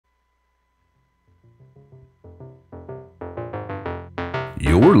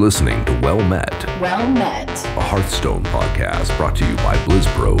You're listening to Well Met, a Hearthstone podcast brought to you by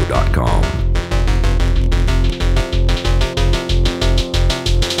BlizzPro.com.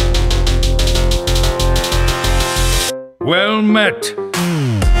 Well met.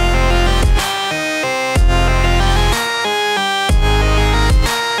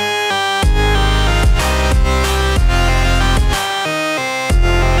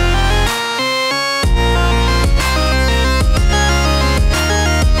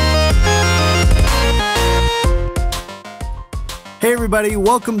 Hey everybody,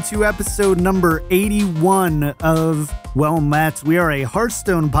 welcome to episode number 81 of Well Met. We are a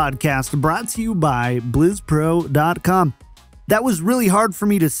Hearthstone podcast brought to you by BlizzPro.com. That was really hard for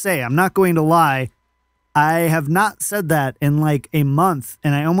me to say, I'm not going to lie. I have not said that in like a month,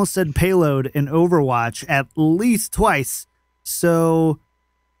 and I almost said payload in Overwatch at least twice. So,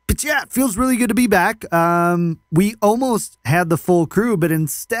 but yeah, it feels really good to be back. We almost had the full crew, but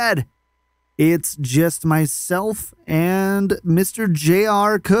instead, it's just myself and Mr.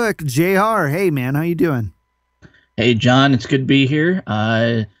 J.R. Cook. J.R., hey man, how you doing? Hey John, it's good to be here.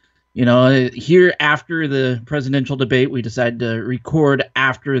 Here after the presidential debate, we decided to record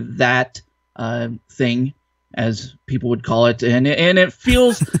after that thing, as people would call it, and it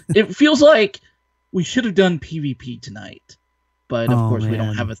feels like we should have done PvP tonight, but of course we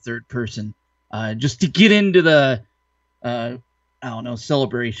don't have a third person. Just to get into the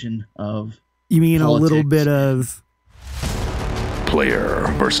celebration of. You mean politics. A little bit of Player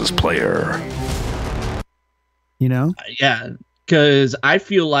versus player. You know? Yeah, because I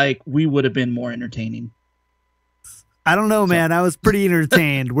feel like we would have been more entertaining. I don't know, man. I was pretty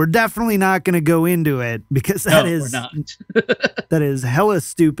entertained. We're definitely not going to go into it because we're not. That is hella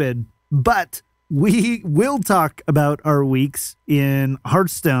stupid. But we will talk about our weeks in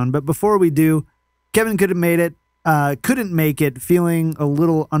Hearthstone. But before we do, Kevin couldn't make it, feeling a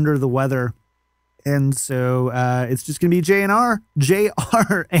little under the weather. And so it's just going to be JR and I.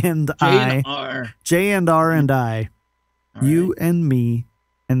 JR and I. All you right. and me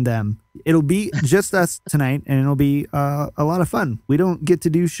and them. It'll be just us tonight, and it'll be a lot of fun. We don't get to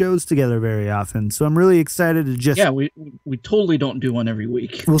do shows together very often, so I'm really excited to just... Yeah, we totally don't do one every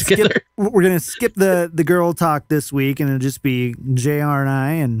week. We're going to skip the girl talk this week, and it'll just be JR and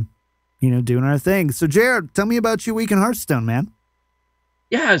I and, doing our thing. So, JR, tell me about your week in Hearthstone, man.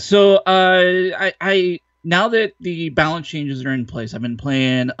 Yeah, so I now that the balance changes are in place, I've been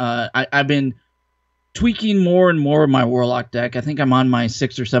playing. I've been tweaking more and more of my Warlock deck. I think I'm on my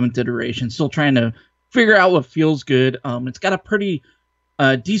 6th or 7th iteration, still trying to figure out what feels good. It's got a pretty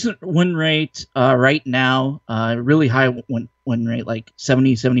decent win rate right now, really high win rate, like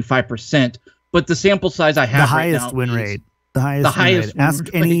 70-75%. But the sample size I have the right highest now win is rate. The highest win rate. Ask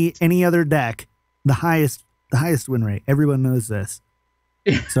any other deck. The highest win rate. Everyone knows this.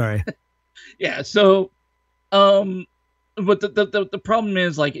 Sorry. Yeah, so but the problem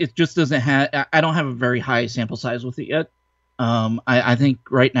is, like, it just doesn't have, I don't have a very high sample size with it yet. I think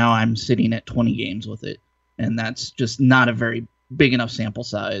right now I'm sitting at 20 games with it, and that's just not a very big enough sample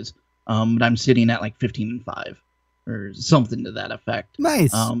size. But I'm sitting at like 15-5 or something to that effect.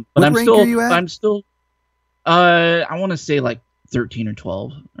 Nice. But what rank are you at? I'm still I want to say like 13 or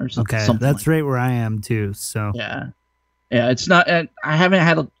 12 or something. Okay, something that's like right where I am too. So yeah, it's not. I haven't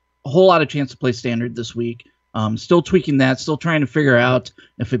had a whole lot of chance to play Standard this week. Still tweaking that. Still trying to figure out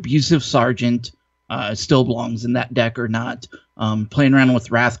if Abusive Sergeant still belongs in that deck or not. Playing around with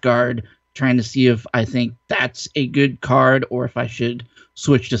Wrathguard, trying to see if I think that's a good card or if I should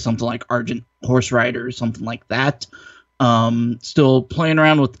switch to something like Argent Horse Rider or something like that. Still playing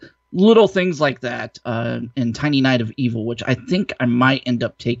around with little things like that. And Tiny Knight of Evil, which I think I might end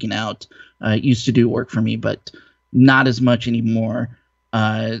up taking out. It used to do work for me, but not as much anymore.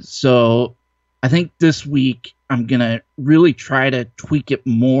 So I think this week I'm going to really try to tweak it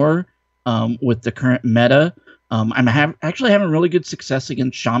more with the current meta. I'm actually having really good success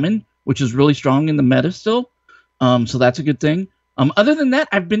against Shaman, which is really strong in the meta still. So that's a good thing. Other than that,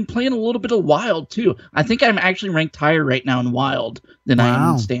 I've been playing a little bit of Wild too. I think I'm actually ranked higher right now in Wild than I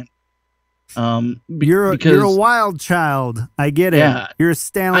am in Standard. You're a wild child. I get it. Yeah, you're a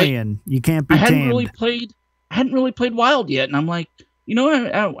stallion. You can't be tamed. I hadn't really played Wild yet, and I'm like,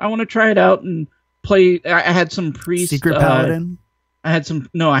 I want to try it out and play. I had some priest Secret Paladin. I had some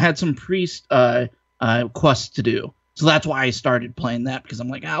priest quests to do, so that's why I started playing that, because I'm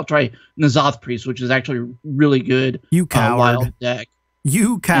like, I'll try N'Zoth Priest, which is actually really good. You coward! Wild deck.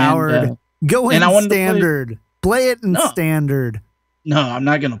 You coward! Go in Standard. Play it in Standard. No, I'm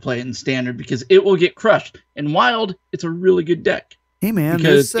not going to play it in Standard because it will get crushed. In Wild, it's a really good deck. Hey, man.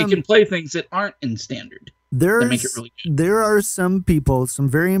 Because it can play things that aren't in Standard. that make it really good. There are some people, some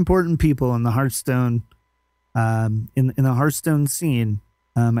very important people in the Hearthstone, in the Hearthstone scene.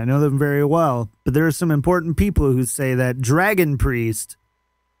 I know them very well, but there are some important people who say that Dragon Priest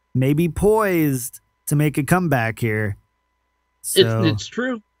may be poised to make a comeback here. So, it's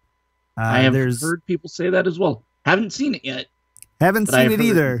true. I have heard people say that as well. Haven't seen it yet. Haven't seen it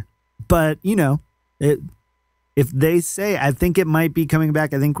either. But, you know, if they say, I think it might be coming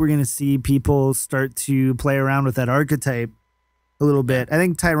back. I think we're going to see people start to play around with that archetype a little bit. I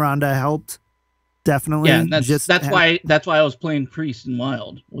think Tyrande helped. Definitely. Yeah, and that's why I was playing Priest and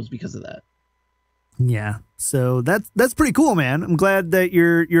Wild, was because of that. Yeah. So that's pretty cool, man. I'm glad that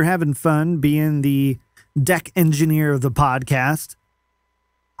you're having fun being the deck engineer of the podcast.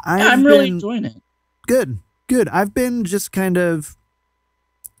 I'm really enjoying it. Good. I've been just kind of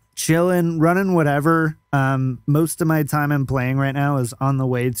chilling, running whatever. Most of my time I'm playing right now is on the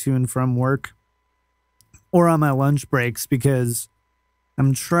way to and from work or on my lunch breaks, because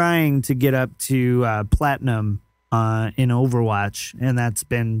I'm trying to get up to platinum in Overwatch, and that's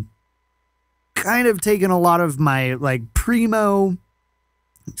been kind of taking a lot of my like primo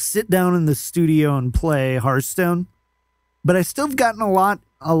sit down in the studio and play Hearthstone. But I still have gotten a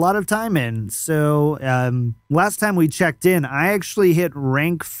lot of time in. So last time we checked in, I actually hit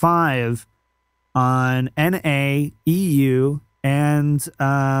rank 5 on NA, EU, and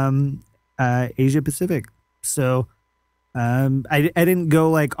Asia Pacific. So I didn't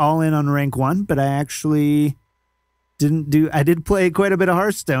go like all in on rank 1, but I actually I did play quite a bit of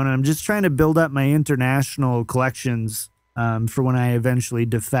Hearthstone, and I'm just trying to build up my international collections for when I eventually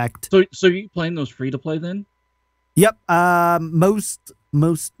defect. So are you playing those free to play then? Yep.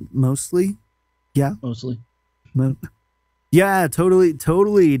 Mostly. Yeah. Mostly. Yeah,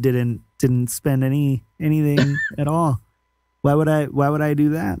 totally didn't spend anything at all. Why would I do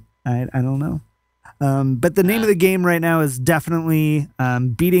that? I don't know. But the name of the game right now is definitely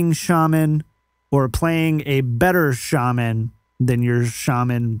beating Shaman or playing a better Shaman than your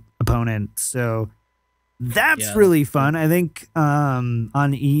Shaman opponent. So that's really fun. I think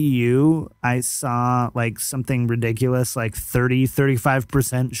on EU, I saw like something ridiculous, like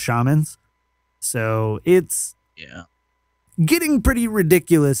 35% Shamans. So it's getting pretty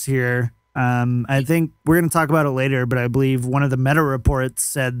ridiculous here. I think we're going to talk about it later, but I believe one of the meta reports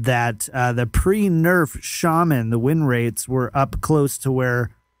said that the pre-nerf Shaman, the win rates were up close to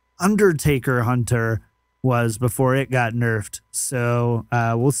where Undertaker Hunter was before it got nerfed. So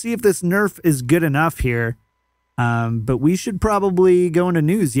we'll see if this nerf is good enough here. But we should probably go into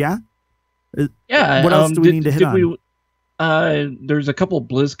news, yeah? Yeah. What else do we need to hit on? There's a couple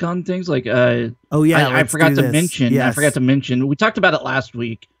BlizzCon things. Like, I forgot to mention. Yes. I forgot to mention. We talked about it last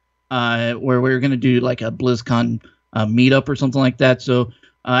week, where we were going to do like a BlizzCon meetup or something like that. So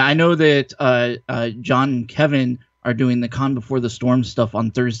I know that John and Kevin are doing the Con Before the Storm stuff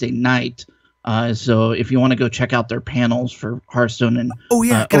on Thursday night. So if you want to go check out their panels for Hearthstone and can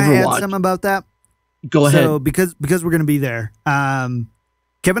Overwatch, I add something about that? Go ahead. So because we're going to be there,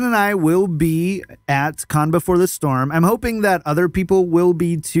 Kevin and I will be at Con Before the Storm. I'm hoping that other people will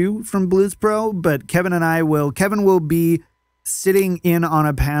be too from BlizzPro, but Kevin will be sitting in on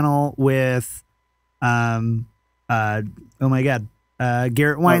a panel with, Garrett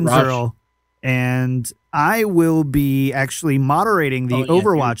Weinzierl, and I will be actually moderating the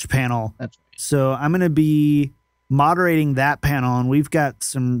Overwatch panel. That's right. So I'm going to be moderating that panel, and we've got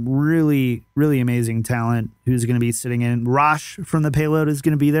some really, really amazing talent who's going to be sitting in. Rosh from the Payload is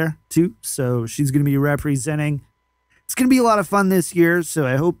going to be there too, so she's going to be representing. It's going to be a lot of fun this year, so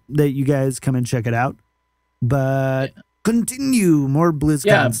I hope that you guys come and check it out. But continue more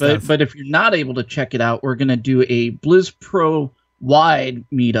BlizzCon stuff. But if you're not able to check it out, we're going to do a BlizzPro wide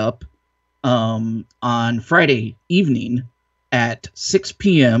meetup on Friday evening at 6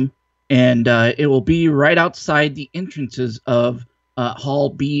 p.m. And it will be right outside the entrances of Hall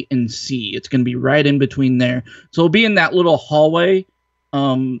B and C. It's going to be right in between there. So it'll be in that little hallway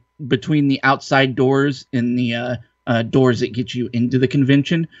between the outside doors and the doors that get you into the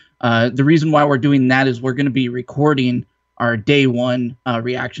convention. The reason why we're doing that is we're going to be recording our day one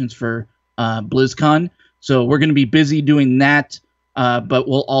reactions for BlizzCon. So we're going to be busy doing that, but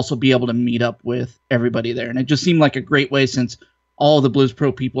we'll also be able to meet up with everybody there. And it just seemed like a great way, since all the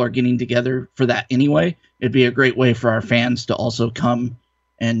BlizzPro people are getting together for that anyway. It'd be a great way for our fans to also come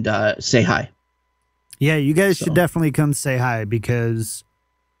and say hi. Yeah, you guys should definitely come say hi, because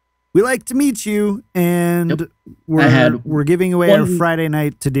we like to meet you, and we're giving away our Friday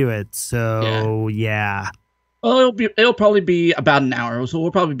night to do it. So yeah. Well, it'll probably be about an hour, so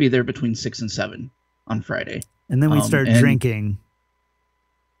we'll probably be there between 6 and 7 on Friday. And then we start drinking.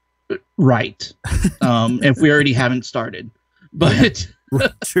 Right. If we already haven't started. But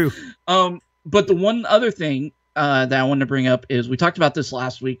True. But the one other thing that I wanted to bring up is we talked about this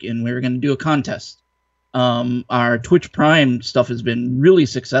last week, and we were going to do a contest. Our Twitch Prime stuff has been really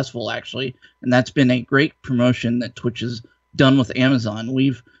successful, actually, and that's been a great promotion that Twitch has done with Amazon.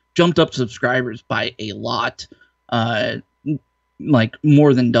 We've jumped up subscribers by a lot, like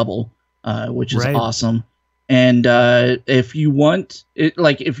more than double, which is awesome. And if you want it,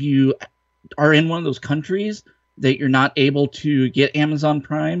 like if you are in one of those countries that you're not able to get Amazon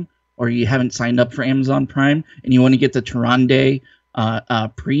Prime, or you haven't signed up for Amazon Prime, and you want to get the Tyrande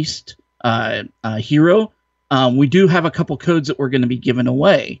Priest hero, we do have a couple codes that we're going to be giving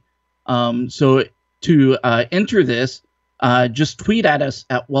away. So to enter this, just tweet at us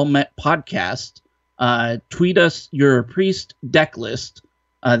at Well Met Podcast. Tweet us your Priest deck list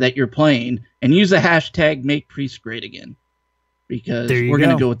that you're playing, and use the hashtag Make Priest Great Again, because we're going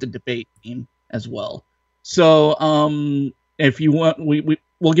to go with the debate team as well. So if you want,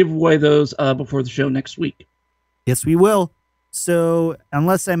 we'll give away those before the show next week. Yes, we will. So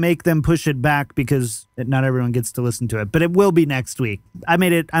unless I make them push it back, because not everyone gets to listen to it, but it will be next week. I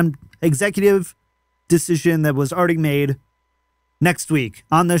made it. I'm executive decision that was already made. Next week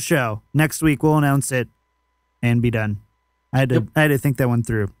on the show. Next week we'll announce it and be done. I had to think that one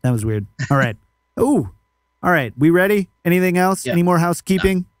through. That was weird. All right. Ooh. All right. We ready? Anything else? Any more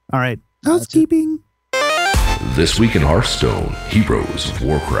housekeeping? No. All right. Housekeeping. This week in Hearthstone, Heroes of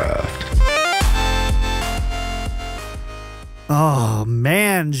Warcraft. Oh,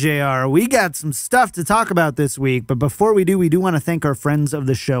 man, JR, we got some stuff to talk about this week. But before we do want to thank our friends of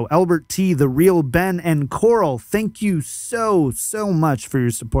the show, Albert T, The Real Ben, and Coral. Thank you so much for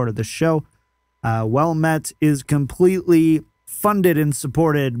your support of the show. Well Met is completely funded and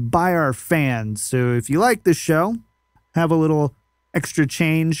supported by our fans. So if you like the show, have a little extra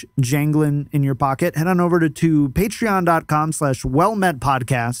change jangling in your pocket, head on over to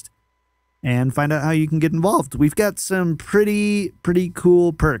patreon.com/wellmetpodcast and find out how you can get involved. We've got some pretty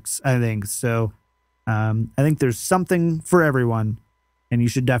cool perks, I think. So I think there's something for everyone, and you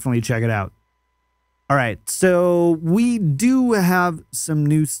should definitely check it out. All right, so we do have some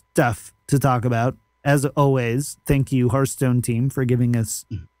new stuff to talk about. As always, thank you, Hearthstone team, for giving us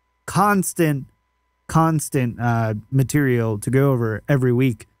constant material to go over every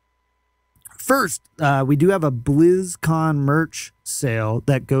week. First, we do have a BlizzCon merch sale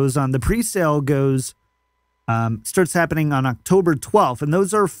that goes on. The pre-sale starts happening on October 12th, and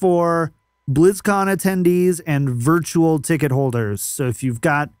those are for BlizzCon attendees and virtual ticket holders. So if you're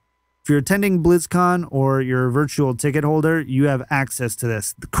attending BlizzCon or you're a virtual ticket holder, you have access to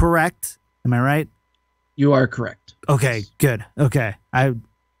this. Correct? Am I right? You are correct. Okay, good. Okay. I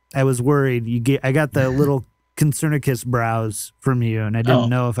was worried. I got the little Concernicus brows from you, and I didn't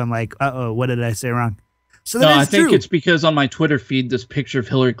know if I'm like, what did I say wrong? So that I think it's because on my Twitter feed, this picture of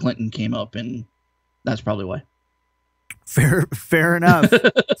Hillary Clinton came up, and that's probably why. Fair enough.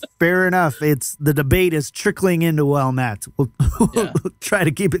 Fair enough. It's the debate is trickling into Well Met. We'll try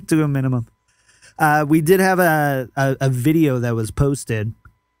to keep it to a minimum. We did have a video that was posted,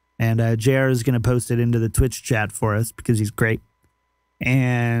 and JR is going to post it into the Twitch chat for us because he's great.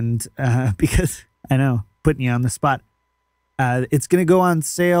 And because I know, putting you on the spot. It's going to go on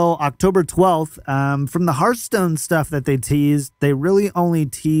sale October 12th. From the Hearthstone stuff that they teased, they really only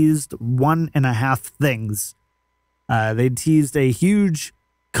teased 1.5 things. They teased a huge,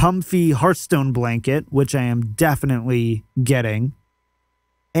 comfy Hearthstone blanket, which I am definitely getting.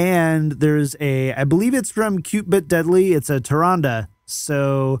 And there's I believe it's from Cute But Deadly. It's a Tyrande.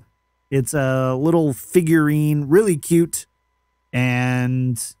 So it's a little figurine, really cute.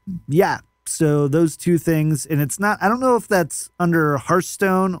 And yeah. So those two things, and it's not, I don't know if that's under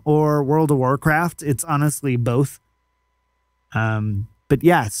Hearthstone or World of Warcraft. It's honestly both. But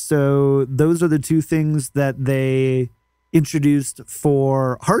yeah, so those are the two things that they introduced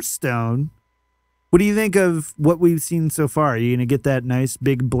for Hearthstone. What do you think of what we've seen so far? Are you going to get that nice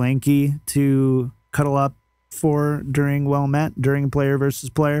big blankie to cuddle up for during Well Met, during player versus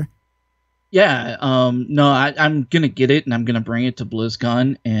player? Yeah, no, I'm going to get it, and I'm going to bring it to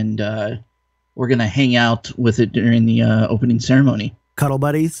BlizzCon, and we're going to hang out with it during the opening ceremony. Cuddle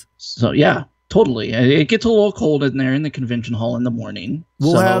buddies? So, yeah, totally. It gets a little cold in there in the convention hall in the morning.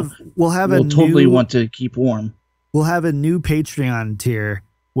 We'll totally want to keep warm. We'll have a new Patreon tier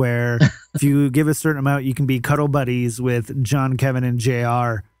where if you give a certain amount, you can be cuddle buddies with John, Kevin, and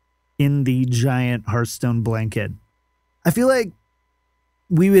JR in the giant Hearthstone blanket. I feel like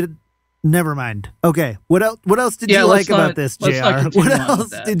we would... Never mind. Okay. What else did you like about this, JR? What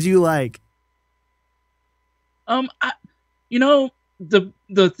else did you like? The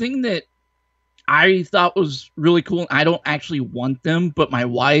thing that I thought was really cool. I don't actually want them, but my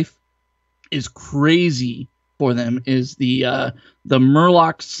wife is crazy for them. Is the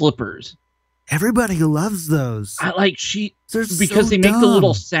Murloc slippers. Everybody loves those. I like They're because so they make the dumb.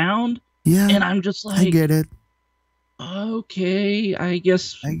 little sound. Yeah, and I'm just like, I get it. Okay, I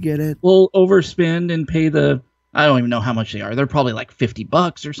guess I get it. we'll overspend and pay I don't even know how much they are. They're probably like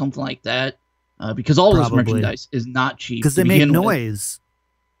 $50 or something like that. Because all this merchandise is not cheap. Because they make noise.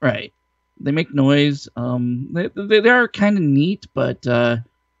 Right. They make noise. They are kind of neat, but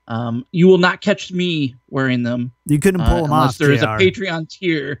you will not catch me wearing them. You couldn't pull them unless off. There is a Patreon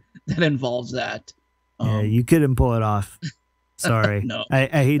tier that involves that. Yeah, you couldn't pull it off. Sorry. No. I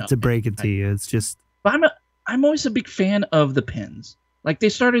hate to break it to you. It's just. But I'm always a big fan of the pins. Like they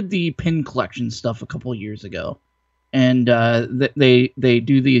started the pin collection stuff a couple of years ago, and they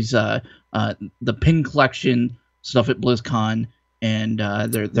do these the pin collection stuff at BlizzCon, and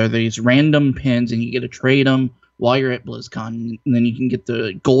they're these random pins, and you get to trade them while you're at BlizzCon, and then you can get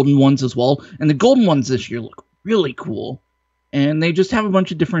the golden ones as well. And the golden ones this year look really cool, and they just have a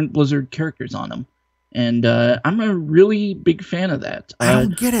bunch of different Blizzard characters on them, and I'm a really big fan of that. I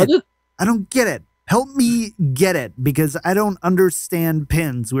don't get it. I don't get it. Help me get it, because I don't understand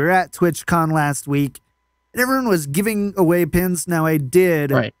pins. We were at TwitchCon last week, and everyone was giving away pins. Now, I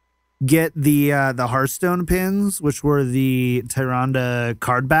did get the Hearthstone pins, which were the Tyrande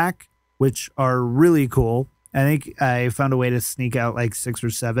card back, which are really cool. I think I found a way to sneak out like 6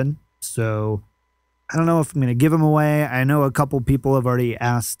 or 7. So I don't know if I'm going to give them away. I know a couple people have already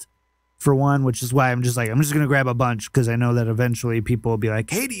asked for one, which is why I'm just going to grab a bunch, because I know that eventually people will be like,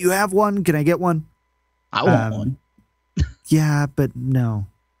 hey, do you have one? Can I get one? I want one. Yeah, but no.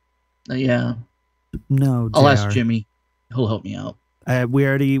 Yeah. No, JR. I'll ask Jimmy. He'll help me out. We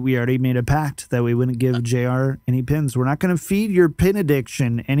already made a pact that we wouldn't give JR any pins. We're not going to feed your pin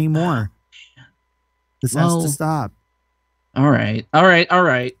addiction anymore. This has to stop. All right.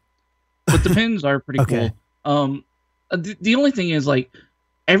 But the pins are pretty cool. The only thing is, like,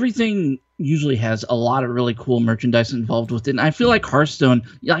 everything usually has a lot of really cool merchandise involved with it. And I feel like Hearthstone,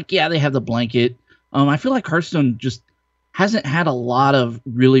 they have the blanket. I feel like Hearthstone just hasn't had a lot of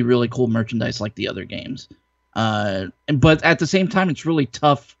really, really cool merchandise like the other games. But at the same time, it's really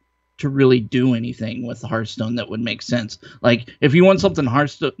tough to really do anything with Hearthstone that would make sense. Like, if you want something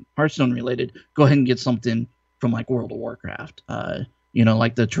Hearthstone related, go ahead and get something from like World of Warcraft.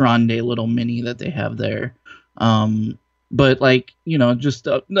 Like the Tyrande little mini that they have there. But like, just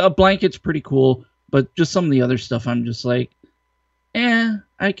a blanket's pretty cool. But just some of the other stuff, I'm just like,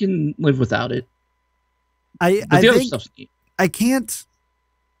 I can live without it. I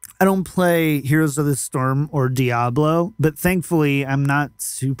don't play Heroes of the Storm or Diablo, but thankfully I'm not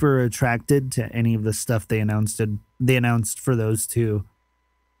super attracted to any of the stuff they announced for those two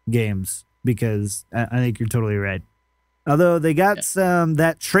games, because I think you're totally right. Although they got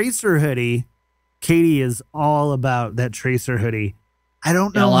that Tracer hoodie. Katie is all about that Tracer hoodie. I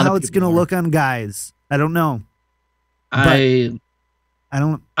don't know how it's going to look on guys. I don't know. I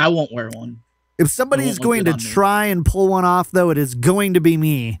won't wear one. If somebody's going to try and pull one off, though, it is going to be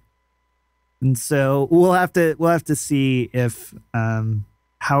me. And so we'll have to see if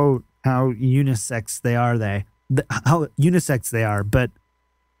how unisex they are. How unisex they are, but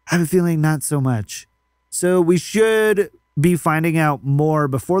I have a feeling not so much. So we should be finding out more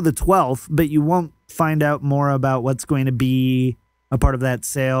before the 12th, but you won't find out more about what's going to be a part of that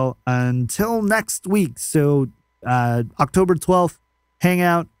sale until next week. So October 12th, hang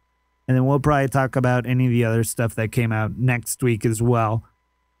out. And then we'll probably talk about any of the other stuff that came out next week as well.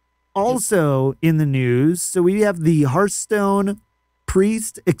 Also in the news, so we have the Hearthstone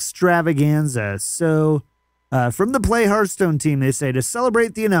Priest Extravaganza. So from the Play Hearthstone team, they say, to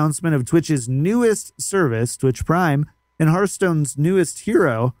celebrate the announcement of Twitch's newest service, Twitch Prime, and Hearthstone's newest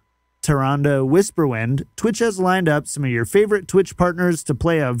hero, Tyrande Whisperwind, Twitch has lined up some of your favorite Twitch partners to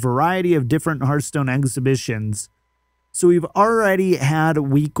play a variety of different Hearthstone exhibitions. So we've already had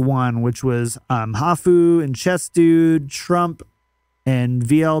week 1, which was Hafu and Chess Dude, Trump, and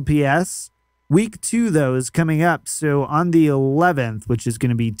VLPS. Week 2, though, is coming up. So on the 11th, which is going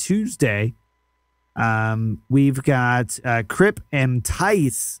to be Tuesday, we've got Crip and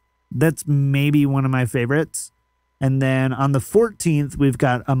Tice. That's maybe one of my favorites. And then on the 14th, we've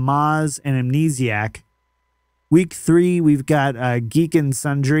got Amaz and Amnesiac. Week 3, we've got Geek and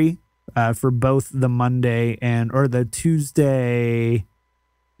Sundry. For both the Monday or the Tuesday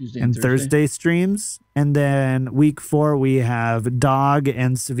and Thursday streams. And then week 4, we have Dog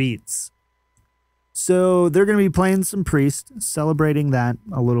and Savitz. So they're going to be playing some Priest, celebrating that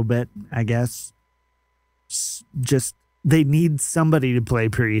a little bit, I guess. Just, they need somebody to play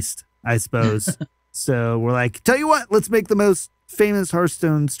Priest. I suppose. So we're like, tell you what, let's make the most famous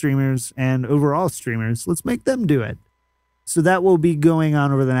Hearthstone streamers and overall streamers. Let's make them do it. So that will be going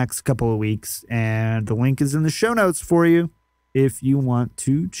on over the next couple of weeks. And the link is in the show notes for you if you want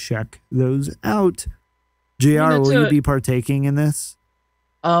to check those out. JR, will you be partaking in this?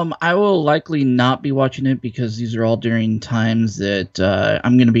 I will likely not be watching it because these are all during times that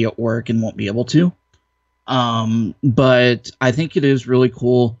I'm going to be at work and won't be able to. But I think it is really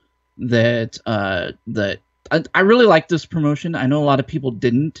cool that I really like this promotion. I know a lot of people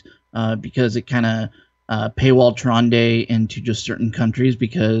didn't because it kind of paywalled Tronde into just certain countries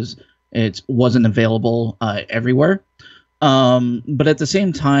because it wasn't available everywhere. But at the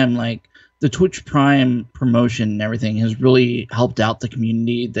same time, like, the Twitch Prime promotion and everything has really helped out the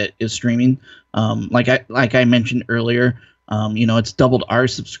community that is streaming. Like I mentioned earlier, it's doubled our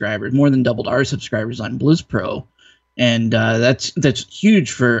subscribers, more than doubled our subscribers on BlizzPro. And that's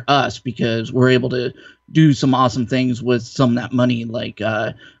huge for us because we're able to do some awesome things with some of that money. Like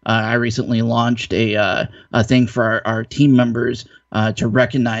I recently launched a thing for our team members to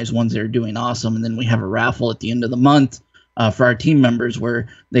recognize ones that are doing awesome. And then we have a raffle at the end of the month for our team members where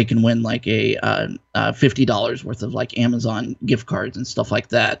they can win like a $50 worth of like Amazon gift cards and stuff like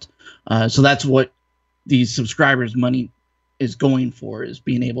that. So that's what these subscribers' money is going for, is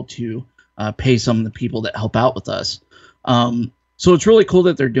being able to pay some of the people that help out with us. So it's really cool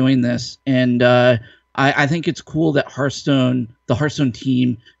that they're doing this. And I think it's cool that the Hearthstone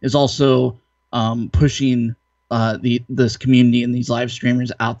team is also pushing this community and these live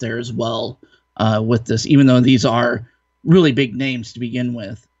streamers out there as well with this, even though these are really big names to begin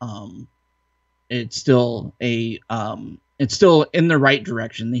with. It's still it's still in the right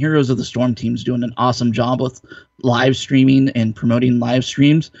direction. The Heroes of the Storm team's doing an awesome job with live streaming and promoting live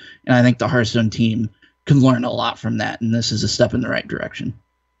streams, and I think the Hearthstone team can learn a lot from that, and this is a step in the right direction.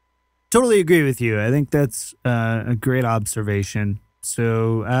 Totally agree with you. I think that's a great observation.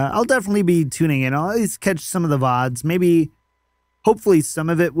 So I'll definitely be tuning in. I'll at least catch some of the VODs. Maybe, hopefully some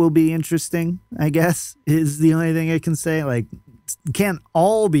of it will be interesting, I guess, is the only thing I can say. Like, it can't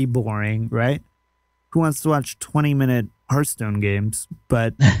all be boring, right? Who wants to watch 20-minute Hearthstone games?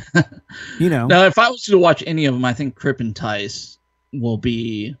 But, Now, if I was to watch any of them, I think Crip and Tice will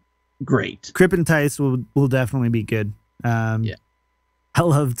be great. Crip and Tice will definitely be good. Yeah. I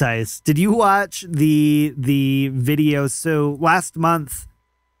love Tice. Did you watch the video? So last month,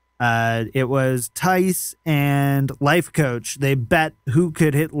 it was Tice and Life Coach. They bet who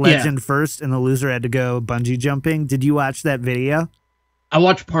could hit Legend first, and the loser had to go bungee jumping. Did you watch that video? I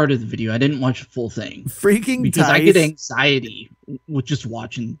watched part of the video. I didn't watch the full thing. Freaking because Tice. I get anxiety with just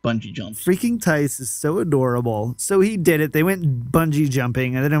watching bungee jumps. Freaking Tice is so adorable. So he did it. They went bungee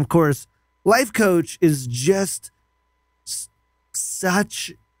jumping. And then, of course, Life Coach is just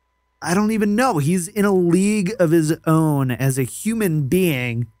such... I don't even know. He's in a league of his own as a human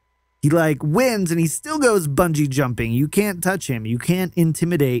being. He like wins and he still goes bungee jumping. You can't touch him. You can't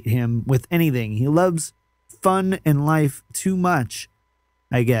intimidate him with anything. He loves fun and life too much,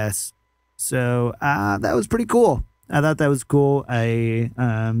 I guess. So that was pretty cool. I thought that was cool.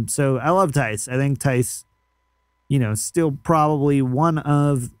 So I love Tice. I think Tice, still probably one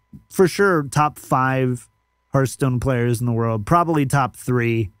of, for sure, top 5 Hearthstone players in the world. Probably top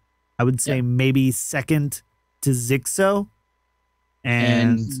 3. I would say maybe second to Zixo.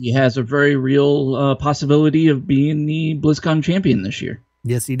 And he has a very real possibility of being the BlizzCon champion this year.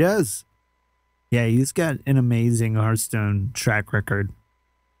 Yes, he does. Yeah, he's got an amazing Hearthstone track record.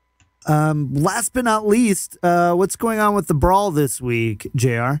 Last but not least, what's going on with the Brawl this week,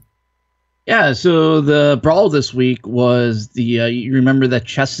 JR? Yeah, so the Brawl this week was you remember the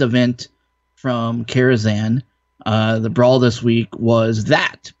chess event from Karazhan. The Brawl this week was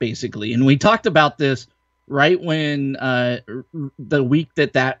that, basically. And we talked about this right when the week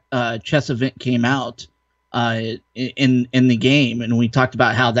that chess event came out in the game, and we talked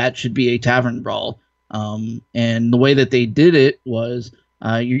about how that should be a tavern brawl. And the way that they did it was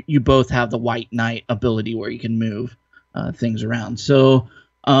you both have the White Knight ability where you can move things around. So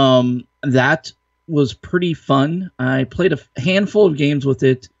that was pretty fun. I played a handful of games with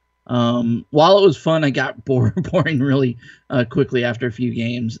it. While it was fun, I got boring really quickly after a few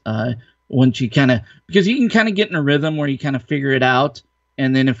games. Once you because you can kind of get in a rhythm where you kind of figure it out,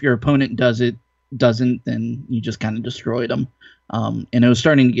 and then if your opponent doesn't, then you just kind of destroyed them. And it was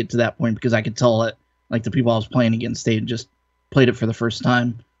starting to get to that point because I could tell that like the people I was playing against, they just played it for the first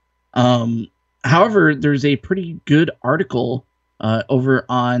time. However, there's a pretty good article over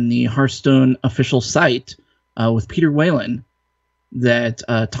on the Hearthstone official site with Peter Whalen that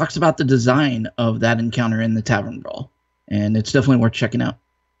talks about the design of that encounter in the Tavern Brawl, and it's definitely worth checking out.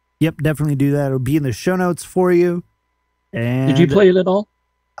 Yep, definitely do that. It'll be in the show notes for you. And Did you play it at all?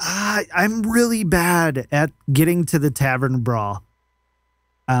 I'm really bad at getting to the Tavern Brawl.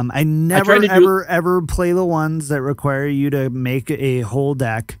 I never, ever play the ones that require you to make a whole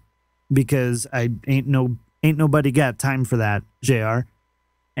deck because I ain't nobody got time for that, JR.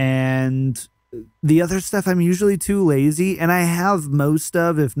 And the other stuff, I'm usually too lazy, and I have most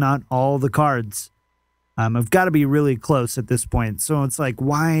of, if not all, the cards. I've got to be really close at this point. So it's like,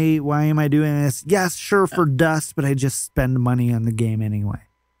 why am I doing this? Yes, sure, for dust, but I just spend money on the game anyway.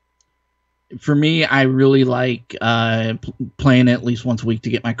 For me, I really like playing it at least once a week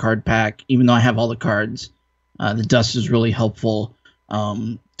to get my card pack, even though I have all the cards. The dust is really helpful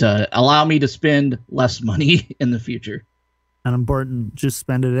to allow me to spend less money in the future. Not important, just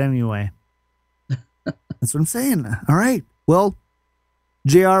spend it anyway. That's what I'm saying. All right. Well,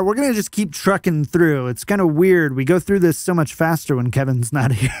 JR, we're going to just keep trucking through. It's kind of weird. We go through this so much faster when Kevin's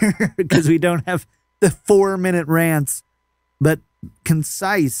not here because we don't have the 4-minute rants, but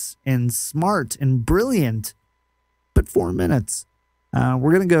concise and smart and brilliant. But 4 minutes. We're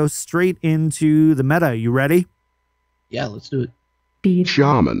going to go straight into the meta. You ready? Yeah, let's do it. Beat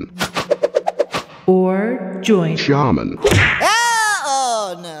Shaman. or join. Shaman.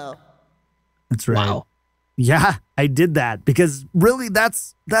 Oh, no. That's right. Wow. Yeah, I did that because really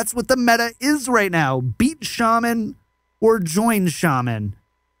that's what the meta is right now. Beat Shaman or join Shaman.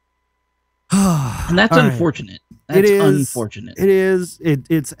 And that's All right. unfortunate. That's It is unfortunate. It is.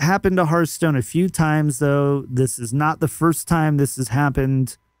 It's happened to Hearthstone a few times, though. This is not the first time this has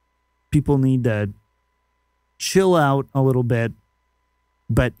happened. People need to chill out a little bit.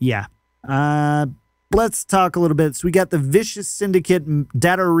 But yeah. Let's talk a little bit. So we got the Vicious Syndicate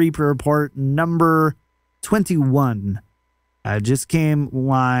Data Reaper report number 21. Just came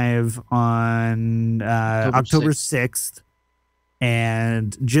live on October 6th.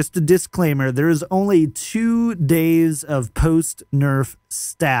 And just a disclaimer, there is only 2 days of post-nerf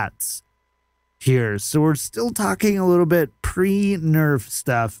stats here. So we're still talking a little bit pre-nerf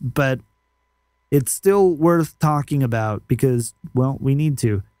stuff, but it's still worth talking about because, well, we need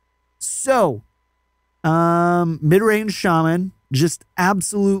to. So, mid-range Shaman just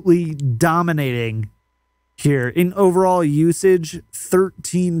absolutely dominating here. In overall usage,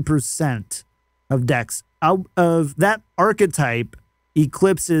 13% of decks. Out of that archetype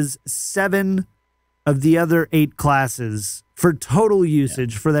eclipses 7 of the other 8 classes for total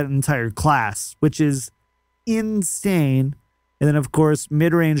usage for that entire class, which is insane. And then, of course,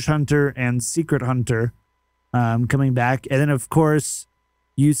 mid-range Hunter and Secret Hunter coming back. And then, of course,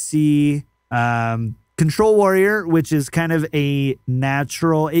 you see Control Warrior, which is kind of a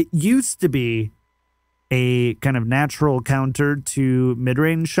natural... It used to be a kind of natural counter to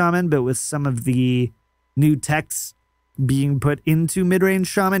mid-range Shaman, but with some of the new techs being put into mid-range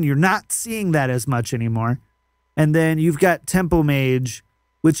Shaman, you're not seeing that as much anymore. And then you've got Tempo Mage,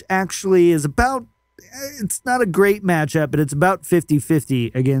 which actually is about, it's not a great matchup, but it's about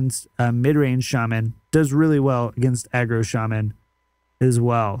 50-50 against mid-range Shaman. Does really well against aggro Shaman as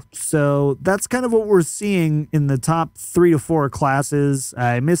well. So that's kind of what we're seeing in the top 3 to 4 classes.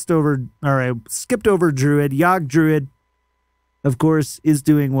 I skipped over Druid. Yogg Druid, of course, is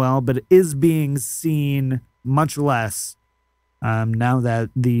doing well, but is being seen much less now that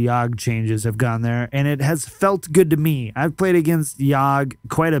the Yogg changes have gone there, and it has felt good to me. I've played against Yogg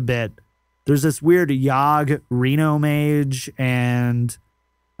quite a bit. There's this weird Yogg Reno Mage, and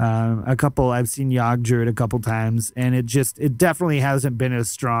I've seen Yogg Druid a couple times, and it definitely hasn't been as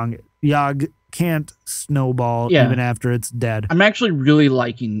strong. Yogg can't snowball even after it's dead. I'm actually really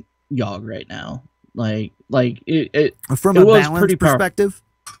liking Yogg right now. Like it from it a was balance pretty perspective.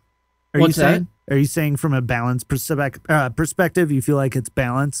 What's that? Are you saying from a balance perspective, you feel like it's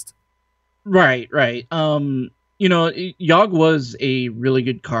balanced? Right. You know, Yogg was a really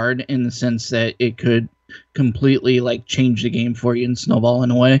good card in the sense that it could completely like change the game for you and snowball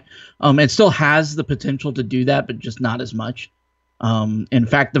in a way. It still has the potential to do that, but just not as much. In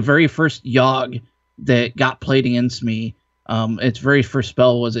fact, the very first Yogg that got played against me, its very first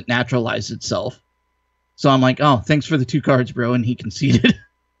spell was it naturalized itself. So I'm like, oh, thanks for the 2 cards, bro, and he conceded.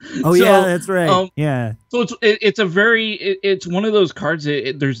 Oh, so, yeah, that's right. Yeah. So it's one of those cards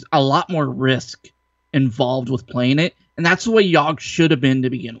that there's a lot more risk involved with playing it, and that's the way Yogg should have been to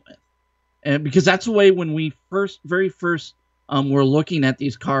begin with. And because that's the way when we very first were looking at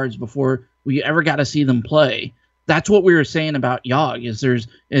these cards before we ever got to see them play. That's what we were saying about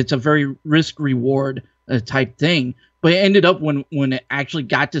Yogg it's a very risk reward type thing. But it ended up when it actually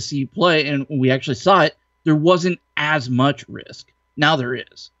got to see play and we actually saw it, there wasn't as much risk. Now there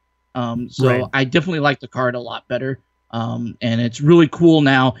is. So right. I definitely like the card a lot better. And it's really cool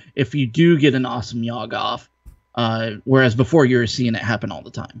now if you do get an awesome Yogg off, whereas before you were seeing it happen all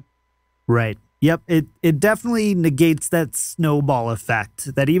the time. Right. Yep. It definitely negates that snowball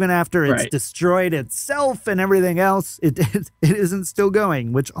effect that even after it's destroyed itself and everything else, it isn't still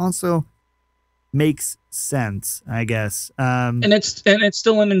going, which also makes sense, I guess. And it's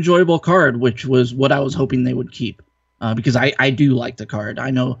still an enjoyable card, which was what I was hoping they would keep, because I do like the card. I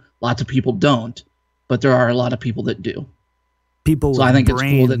know lots of people don't, but there are a lot of people that do. So I think it's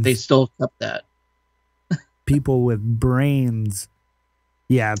cool that they still kept that. People with brains.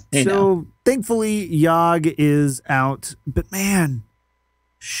 Yeah. So thankfully Yogg is out, but man,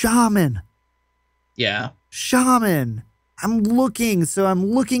 Shaman. Yeah. Shaman. I'm looking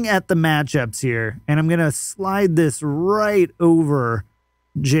at the matchups here, and I'm going to slide this right over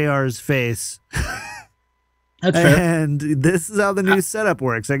JR's face. That's fair. And this is how the new setup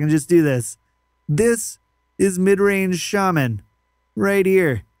works. I can just do this. This is mid-range Shaman right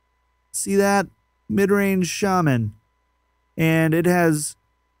here. See that? Mid-range Shaman. And it has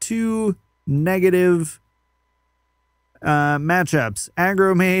 2 negative matchups,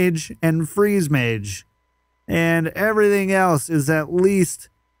 Aggro Mage and Freeze Mage. And everything else is at least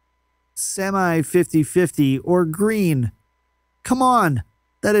semi 50-50 or green. Come on.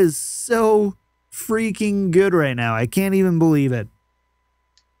 That is so freaking good right now. I can't even believe it.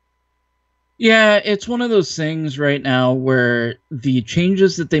 Yeah, it's one of those things right now where the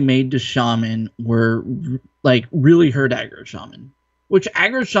changes that they made to Shaman were like really hurt Aggro Shaman, which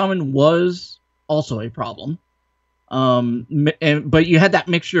Aggro Shaman was also a problem. But you had that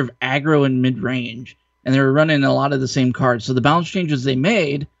mixture of aggro and mid-range, and they were running a lot of the same cards. So the balance changes they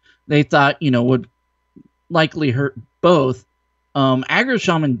made, they thought, would likely hurt both. Aggro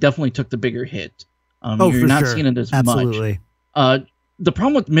Shaman definitely took the bigger hit. You're not seeing it as Absolutely. much. The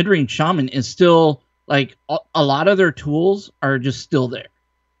problem with mid-range Shaman is still, like, a lot of their tools are just still there.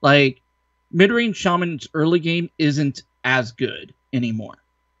 Like, mid-range Shaman's early game isn't as good anymore.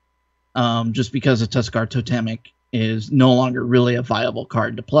 Just because a Tuskar Totemic is no longer really a viable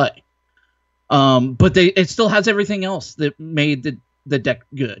card to play. But it still has everything else that made the deck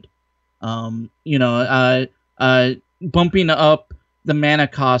good. Bumping up the mana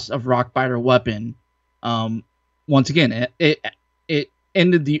cost of Rockbiter Weapon. Once again, it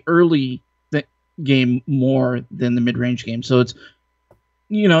ended the early game more than the mid-range game. So it's,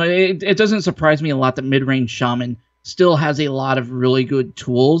 it doesn't surprise me a lot that mid-range Shaman still has a lot of really good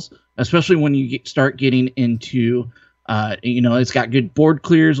tools, especially when you start getting into, it's got good board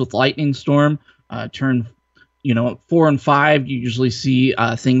clears with Lightning Storm. Turn 4 and 5, you usually see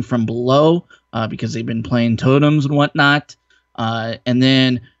a thing from below because they've been playing totems and whatnot. And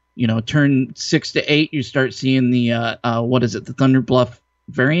then, turn 6 to 8, you start seeing the, the Thunder Bluff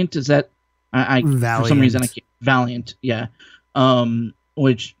variant? Is that, for some reason, I can't, Valiant, yeah.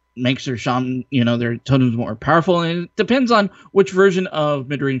 Which makes their Shaman, their totems more powerful. And it depends on which version of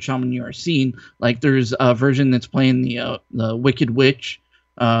mid-range Shaman you are seeing. Like, there's a version that's playing the Wicked Witch,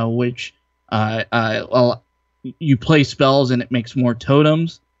 which, you play spells and it makes more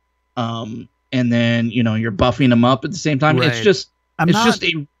totems. And then, you're buffing them up at the same time. Right. It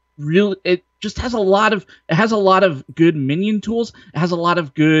just has a lot of good minion tools. It has a lot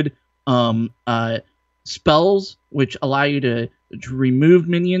of good spells which allow you to remove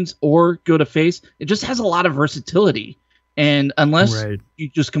minions or go to face. It just has a lot of versatility. And unless you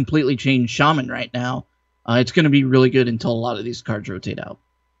just completely change Shaman right now, it's going to be really good until a lot of these cards rotate out.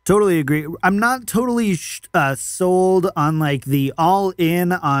 Totally agree. I'm not totally sold on like the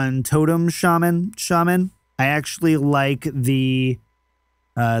all-in on Totem Shaman. I actually like the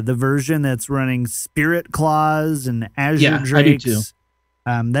version that's running Spirit Claws and Azure Drakes. I do too.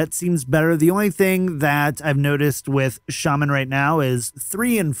 That seems better. The only thing that I've noticed with Shaman right now is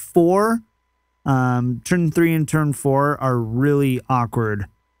 3 and 4. Turn 3 and turn 4 are really awkward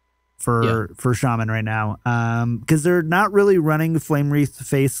for Shaman right now. Because they're not really running Flame Wreath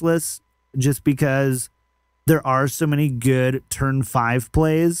Faceless just because there are so many good turn 5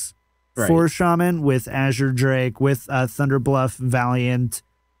 plays for Shaman with Azure Drake, with Thunder Bluff Valiant.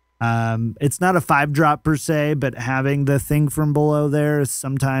 It's not a 5-drop per se, but having the thing from below there,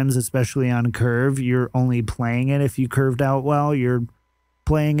 sometimes, especially on curve, you're only playing it if you curved out well. You're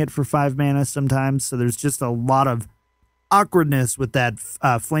playing it for 5 mana sometimes. So there's just a lot of awkwardness with that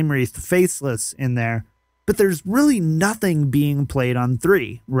Flame Wreath Faceless in there. But there's really nothing being played on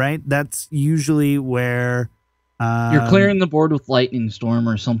 3, right? That's usually where... you're clearing the board with Lightning Storm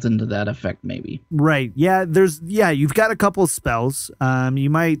or something to that effect, maybe. Right. Yeah, you've got a couple spells. You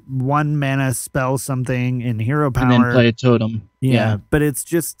might 1 mana spell something in Hero Power. And then play a totem. Yeah. But it's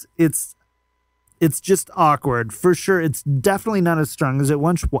it's just awkward for sure. It's definitely not as strong as it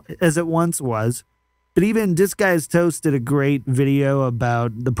once was. But even Disguised Toast did a great video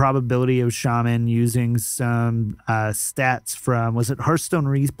about the probability of Shaman using some stats from, was it Hearthstone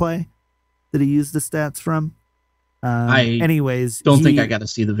Replay that he used the stats from? Anyways, don't think I got to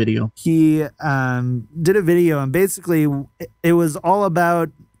see the video. He did a video, and basically it was all about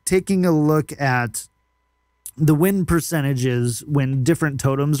taking a look at the win percentages when different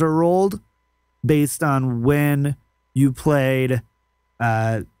totems are rolled based on when you played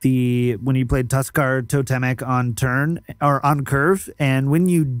Tuskar Totemic on turn or on curve. And when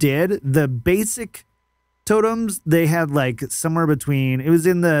you did, the basic totems, they had like somewhere between, it was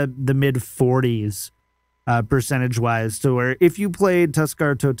in the mid 40s percentage wise, to where if you played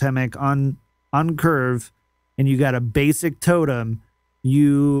Tuskar Totemic on curve and you got a basic totem,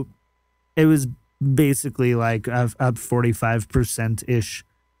 it was basically like up 45% ish.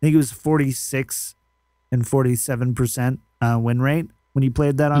 I think it was 46 and 47% win rate when you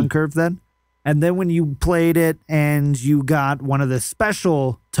played that on curve then. And then when you played it and you got one of the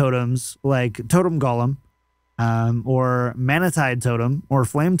special totems like Totem Golem or Manatide Totem or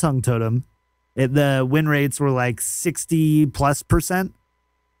Flame Tongue Totem, the win rates were like 60+%.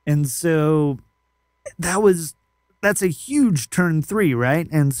 And so that's a huge turn 3, right?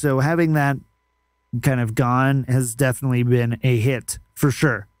 And so having that kind of gone has definitely been a hit for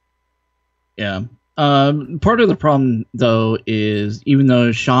sure. Yeah. Part of the problem, though, is even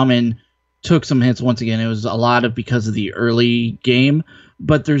though Shaman took some hits, once again, it was a lot of because of the early game,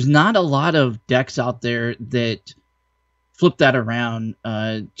 but there's not a lot of decks out there that flip that around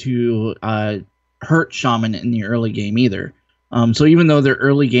to hurt Shaman in the early game either. So even though their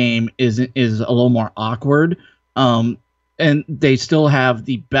early game is a little more awkward, and they still have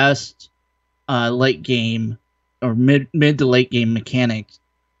the best late game or mid to late game mechanics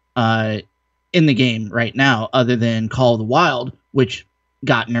in the game right now, other than Call of the Wild, which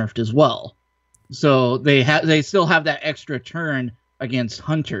got nerfed as well. So they still have that extra turn against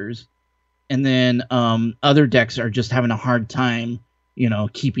hunters, and then other decks are just having a hard time,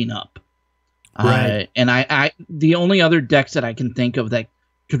 keeping up. Right. And I the only other decks that I can think of that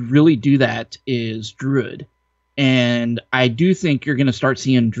could really do that is Druid, and I do think you're going to start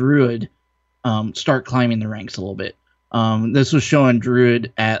seeing Druid start climbing the ranks a little bit. This was showing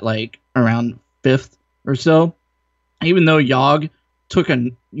Druid at like around 5th or so, even though Yogg took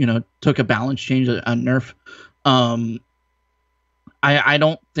a balance change, a nerf. I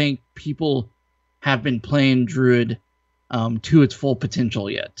don't think people have been playing Druid to its full potential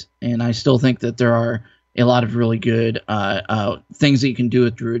yet, and I still think that there are a lot of really good things that you can do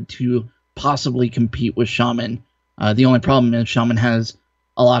with Druid to possibly compete with Shaman. The only problem is Shaman has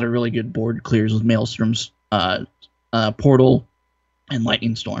a lot of really good board clears with Maelstrom's Portal and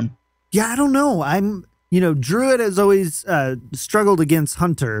Lightning Storm. Yeah, I don't know. Druid has always struggled against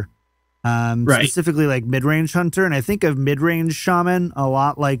Hunter, right. Specifically like mid-range Hunter, and I think of mid-range Shaman a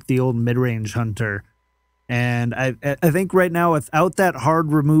lot like the old mid-range Hunter. And I think right now, without that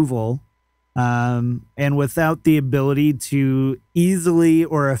hard removal, and without the ability to easily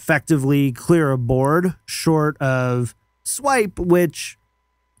or effectively clear a board short of swipe, which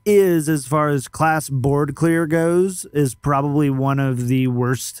is, as far as class board clear goes, is probably one of the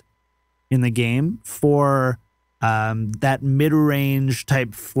worst in the game for that mid-range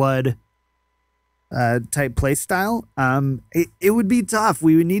type flood type play style. It would be tough.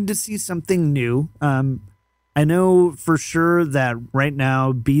 We would need to see something new. I know for sure that right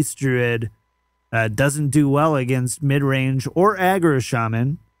now Beast Druid doesn't do well against mid-range or aggro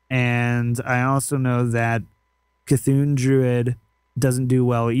Shaman, and I also know that Cthulhu Druid doesn't do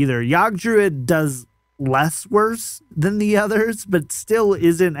well either. Yogg Druid does less worse than the others, but still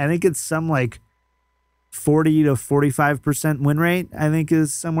isn't. I think it's some like 40 to 45% win rate, I think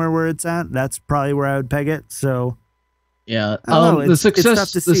is somewhere where it's at. That's probably where I would peg it. So yeah, the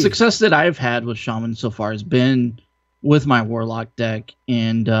success that I've had with Shaman so far has been with my Warlock deck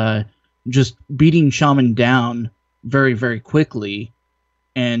and just beating Shaman down very, very quickly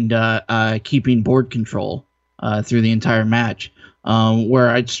and keeping board control through the entire match. Where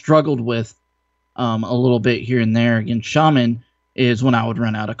I'd struggled with a little bit here and there against Shaman is when I would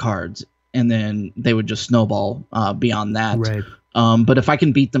run out of cards, and then they would just snowball beyond that. Right. But if I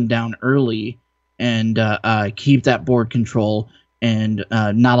can beat them down early and keep that board control and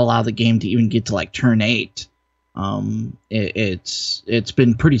not allow the game to even get to like turn 8, it's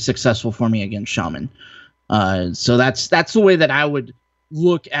been pretty successful for me against Shaman. So that's the way that I would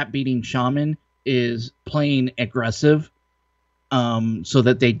look at beating Shaman, is playing aggressive, so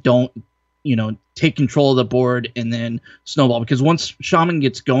that they don't take control of the board and then snowball. Because once Shaman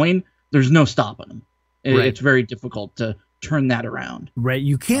gets going, there's no stopping them. Right. It's very difficult to turn that around. Right.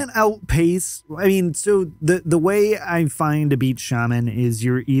 You can't outpace. I mean, so the way I find to beat Shaman is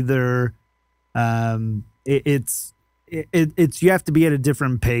you're either it's you have to be at a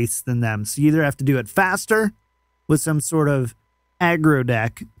different pace than them. So you either have to do it faster with some sort of aggro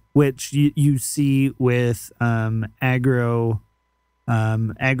deck, which you see with aggro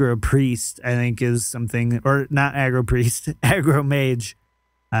priest, I think is something, or not aggro priest, aggro mage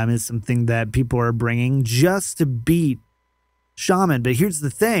is something that people are bringing just to beat Shaman. But here's the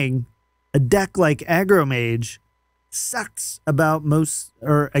thing, a deck like aggro mage sucks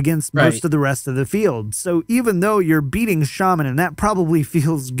against most of the rest of the field. So even though you're beating Shaman, and that probably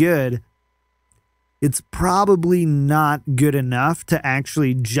feels good, it's probably not good enough to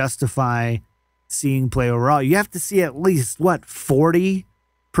actually justify seeing play overall. You have to see at least, 40%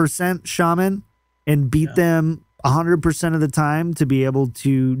 Shaman and beat them 100% of the time to be able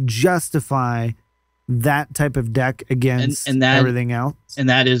to justify that type of deck against everything else. And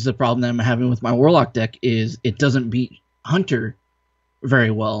that is the problem that I'm having with my Warlock deck, is it doesn't beat Hunter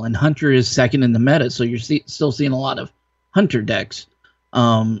very well. And Hunter is second in the meta, so you're still seeing a lot of Hunter decks.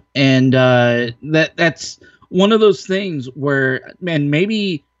 That's one of those things where, man,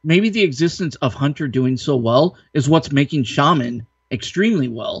 maybe the existence of Hunter doing so well is what's making Shaman extremely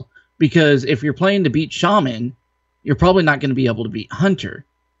well. Because if you're playing to beat Shaman, you're probably not going to be able to beat Hunter.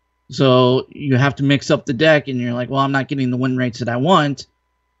 So you have to mix up the deck, and you're like, well, I'm not getting the win rates that I want,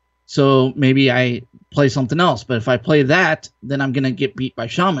 so maybe I play something else. But if I play that, then I'm going to get beat by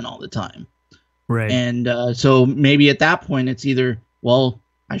Shaman all the time. Right. And so maybe at that point, it's either, well,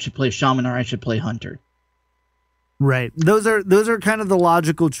 I should play Shaman or I should play Hunter. Right. Those are kind of the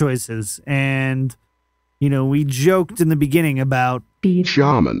logical choices. And, we joked in the beginning about Beat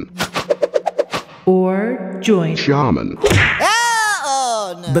Shaman. or join. Shaman.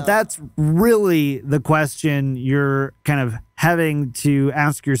 Oh, no. But that's really the question you're kind of having to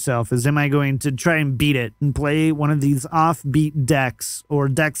ask yourself is, am I going to try and beat it and play one of these offbeat decks or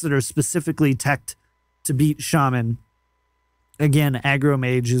decks that are specifically teched to beat Shaman? Again, aggro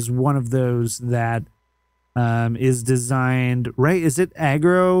mage is one of those that is designed, right? Is it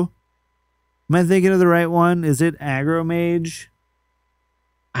aggro? Am I thinking of the right one? Is it aggro mage?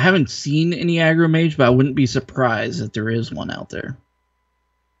 I haven't seen any aggro mage, but I wouldn't be surprised that there is one out there.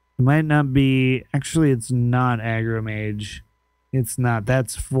 It might not be. Actually, it's not aggro mage. It's not.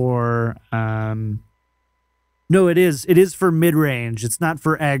 That's for no, it is. It is for mid range. It's not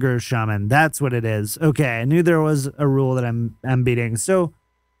for aggro shaman. That's what it is. Okay, I knew there was a rule that I'm beating. So,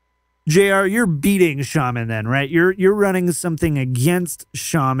 JR, you're beating shaman then, right? You're running something against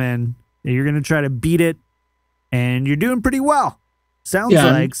shaman. You're gonna try to beat it, and you're doing pretty well. Sounds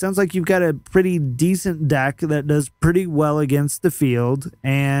like you've got a pretty decent deck that does pretty well against the field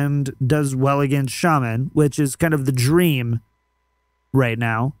and does well against Shaman, which is kind of the dream right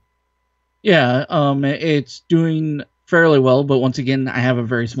now. Yeah, it's doing fairly well, but once again, I have a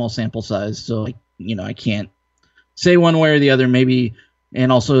very small sample size, so I can't say one way or the other. Maybe,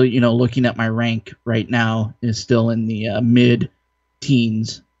 and also, looking at my rank right now is still in the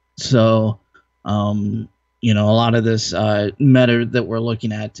mid-teens, so a lot of this meta that we're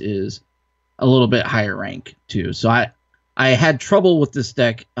looking at is a little bit higher rank too. So I had trouble with this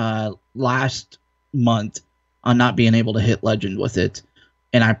deck last month on not being able to hit legend with it,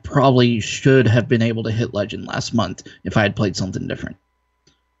 and I probably should have been able to hit legend last month if I had played something different.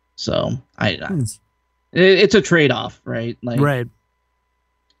 So it's a trade-off, right? Right.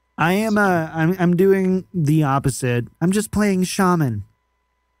 I'm doing the opposite. I'm just playing Shaman.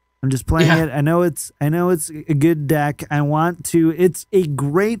 I'm just playing it. I know it's a good deck. It's a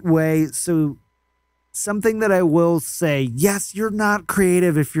great way. So something that I will say, yes, you're not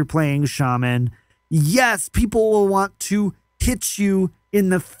creative if you're playing Shaman. Yes, people will want to hit you in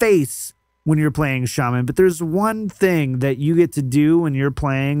the face when you're playing Shaman. But there's one thing that you get to do when you're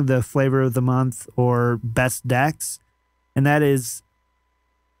playing the flavor of the month or best decks, and that is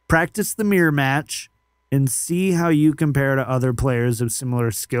practice the mirror match and see how you compare to other players of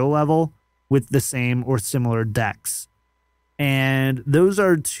similar skill level with the same or similar decks. And those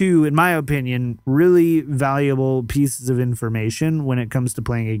are two, in my opinion, really valuable pieces of information when it comes to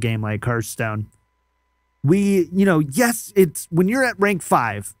playing a game like Hearthstone. Yes, it's when you're at rank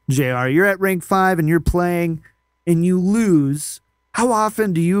 5, JR, you're at rank 5 and you're playing and you lose. How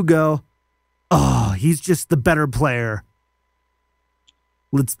often do you go, oh, he's just the better player?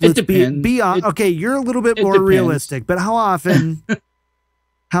 Let's be on. Okay, you're a little bit more realistic, but how often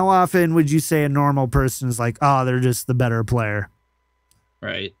would you say a normal person is like, oh, they're just the better player?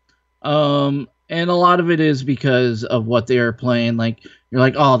 Right. And a lot of it is because of what they are playing. Like, you're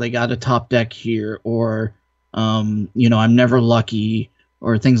like, oh, they got a top deck here, or, I'm never lucky,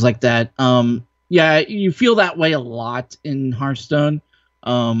 or things like that. Yeah, you feel that way a lot in Hearthstone.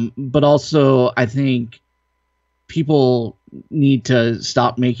 But also, I think people need to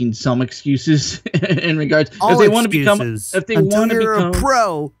stop making some excuses in regards. All if they want excuses. to become, if they Until want to you're become a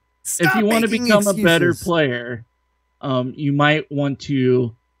pro, if you want to making become a better excuses. player, you might want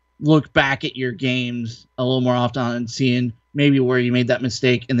to look back at your games a little more often and seeing maybe where you made that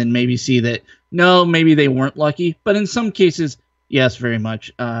mistake, and then maybe see that, no, maybe they weren't lucky. But in some cases, yes, very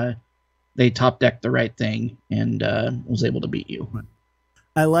much. They top decked the right thing and was able to beat you.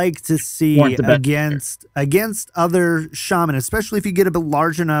 I like to see against other shaman, especially if you get a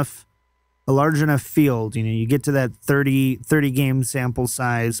large enough field, you get to that 30 game sample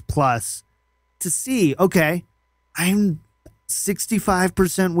size plus, to see, okay, I'm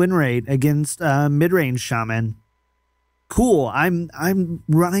 65% win rate against mid-range shaman. Cool. I'm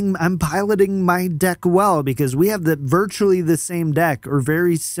piloting my deck well, because we have virtually the same deck or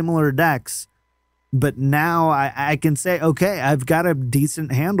very similar decks. But now I can say, okay, I've got a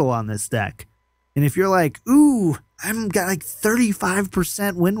decent handle on this deck. And if you're like, ooh, I've got like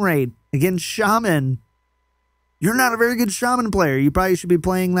 35% win rate against Shaman, you're not a very good Shaman player. You probably should be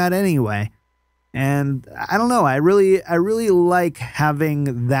playing that anyway. And I don't know. I really like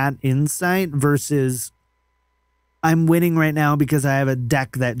having that insight versus I'm winning right now because I have a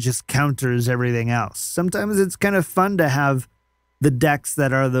deck that just counters everything else. Sometimes it's kind of fun to have the decks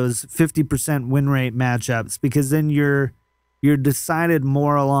that are those 50% win rate matchups, because then you're decided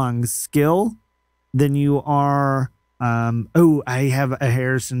more along skill than you are. I have a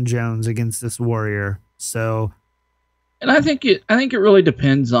Harrison Jones against this warrior. So, and I think it really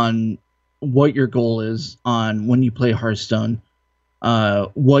depends on what your goal is on when you play Hearthstone,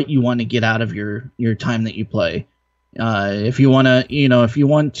 what you want to get out of your time that you play. If you want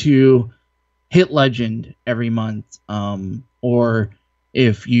to hit legend every month, or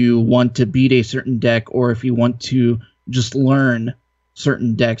if you want to beat a certain deck, or if you want to just learn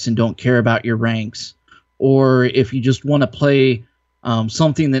certain decks and don't care about your ranks, or if you just want to play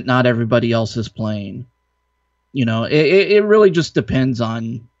something that not everybody else is playing. It really just depends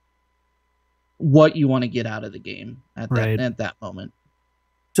on what you want to get out of the game at that moment.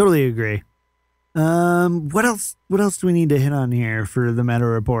 Totally agree. What else do we need to hit on here for the meta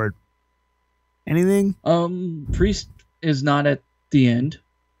report? Anything? Priest is not at the end.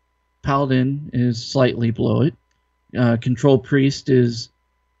 Paladin is slightly below it. Control Priest is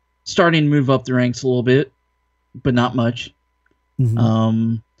starting to move up the ranks a little bit, but not much.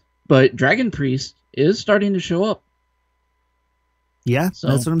 Mm-hmm. But Dragon Priest is starting to show up. Yeah, so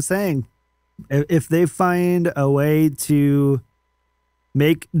that's what I'm saying. If they find a way to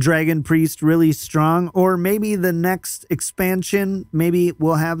make Dragon Priest really strong, or maybe the next expansion, maybe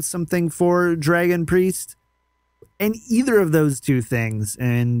we'll have something for Dragon Priest. And either of those two things,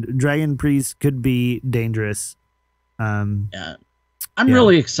 and Dragon Priest could be dangerous. I'm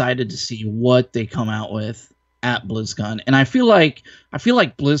really excited to see what they come out with at BlizzCon, and I feel like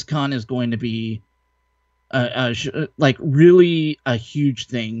BlizzCon is going to be really a huge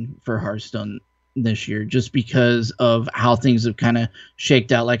thing for Hearthstone this year, just because of how things have kind of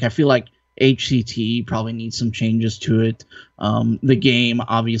shaked out. Like, I feel like HCT probably needs some changes to it. The game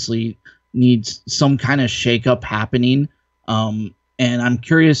obviously needs some kind of shakeup happening. And I'm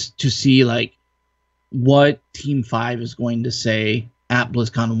curious to see what Team 5 is going to say at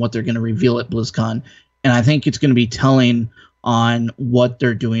BlizzCon and what they're going to reveal at BlizzCon. And I think it's going to be telling on what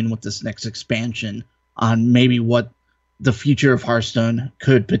they're doing with this next expansion, on maybe what the future of Hearthstone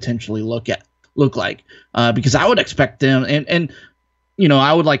could potentially look like. Because I would expect them, and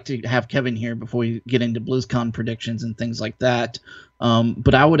I would like to have Kevin here before we get into BlizzCon predictions and things like that.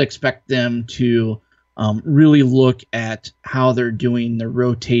 But I would expect them to really look at how they're doing the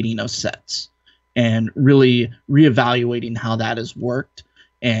rotating of sets and really reevaluating how that has worked,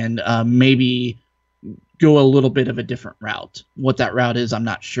 and maybe go a little bit of a different route. What that route is, I'm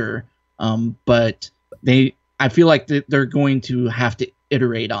not sure. But I feel like they're going to have to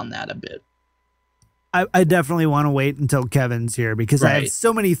iterate on that a bit. I definitely want to wait until Kevin's here, because I have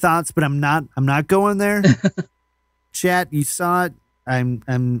so many thoughts, but I'm not going there. Chat, you saw it.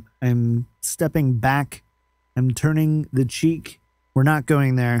 I'm stepping back. I'm turning the cheek. We're not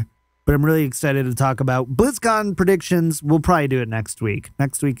going there, but I'm really excited to talk about BlizzCon predictions. We'll probably do it next week.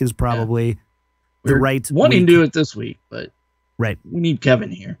 Next week is probably the right wanting week. to do it this week, but we need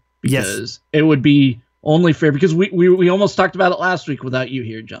Kevin here, because it would be only fair, because we almost talked about it last week without you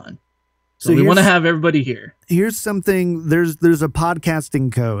here, John. So we want to have everybody here. Here's something. There's a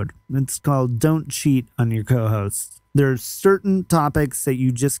podcasting code. It's called "Don't Cheat on Your Co-Hosts." There's certain topics that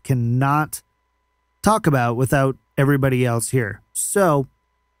you just cannot talk about without everybody else here. So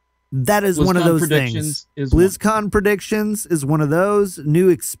that is one of those things. BlizzCon predictions is one of those. New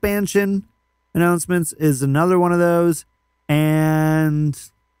expansion announcements is another one of those. And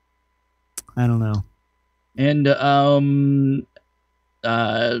I don't know. And no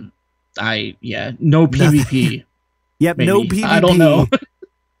PvP. Yep, maybe. no PvP. I don't know.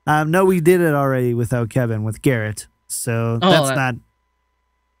 No, we did it already without Kevin with Garrett. So that's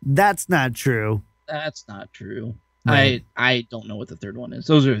not true. That's not true. Right. I don't know what the third one is.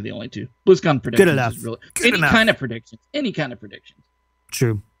 Those are the only two. BlizzCon predictions. Good enough. Is really, Good enough. Any kind of predictions.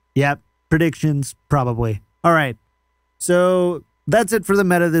 True. Yep. Predictions, probably. All right. So that's it for the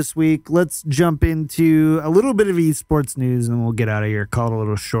meta this week. Let's jump into a little bit of esports news and we'll get out of here. Call it a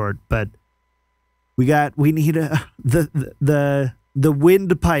little short, but we need the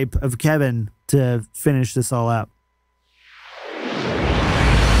windpipe of Kevin to finish this all out.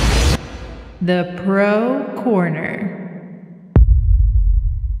 The Pro Corner.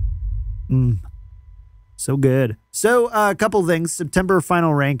 So good. So a couple things. September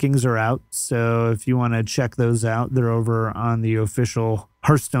final rankings are out. So if you want to check those out, they're over on the official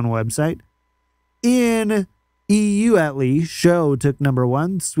Hearthstone website. In EU, at least, Show took number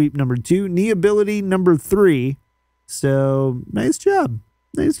 1, Sweep number 2, Knee Ability number 3. So nice job.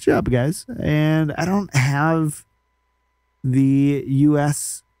 Nice job, guys. And I don't have the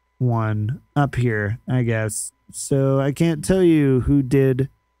US one up here, I guess. So I can't tell you who did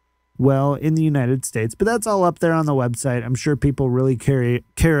well in the United States, but that's all up there on the website. I'm sure people really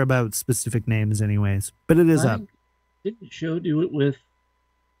care about specific names anyways, but it is up. Didn't Show do it with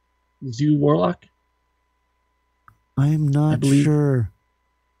Zoo Warlock? I am not sure.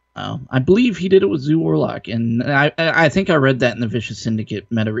 I believe he did it with Zoo Warlock, and I think I read that in the Vicious Syndicate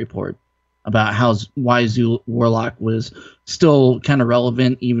meta report about why Zoo Warlock was still kind of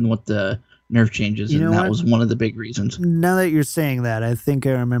relevant even with the nerf changes, and that was one of the big reasons. Now that you're saying that, I think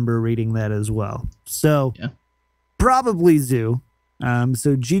I remember reading that as well. So probably Zoo.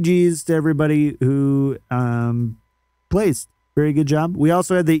 So GG's to everybody who placed. Very good job. We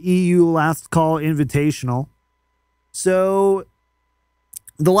also had the EU Last Call Invitational. So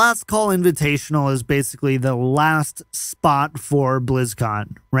the Last Call Invitational is basically the last spot for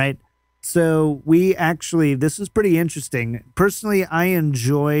BlizzCon, right? So this is pretty interesting. Personally, I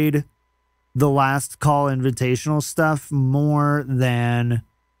enjoyed the Last Call Invitational stuff more than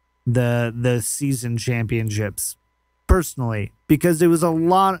the season championships, personally, because it was a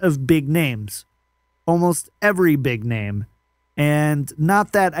lot of big names, almost every big name. And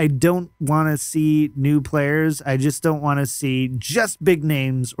not that I don't want to see new players, I just don't want to see just big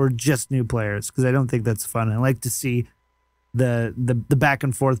names or just new players, because I don't think that's fun. I like to see the back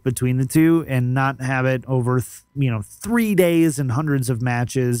and forth between the two and not have it over 3 days and hundreds of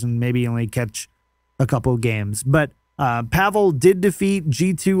matches and maybe only catch a couple games. But Pavel did defeat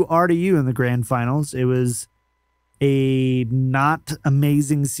G2 RDU in the grand finals. It was a not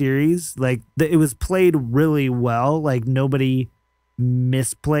amazing series. Like it was played really well. Like nobody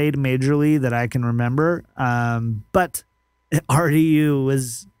misplayed majorly that I can remember. But RDU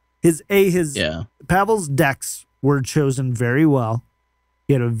was Pavel's decks were chosen very well.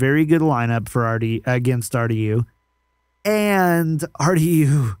 He had a very good lineup for against RDU. And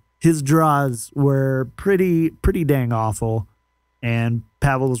RDU, his draws were pretty dang awful. And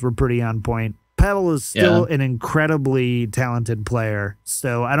Pavel's were pretty on point. Pavel is still an incredibly talented player.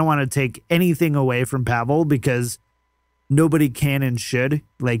 So I don't want to take anything away from Pavel because nobody can and should.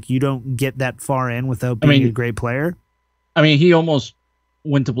 Like, you don't get that far in without being a great player. I mean, he almost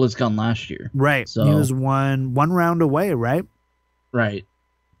went to BlizzCon last year. Right. So he was one round away, right? Right.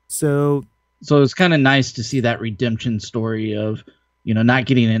 So it's kind of nice to see that redemption story of, not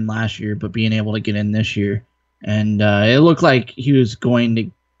getting in last year, but being able to get in this year. And it looked like he was going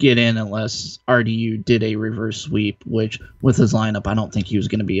to get in unless RDU did a reverse sweep, which with his lineup, I don't think he was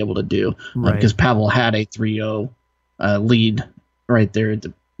going to be able to do because Pavel had a 3-0 lead right there.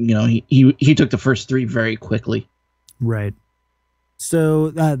 He took the first 3 very quickly. Right.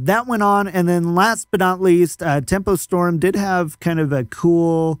 So that went on. And then last but not least, Tempo Storm did have kind of a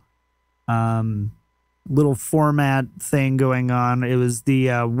cool little format thing going on. It was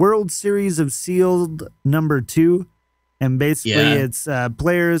the World Series of Sealed number 2. And basically it's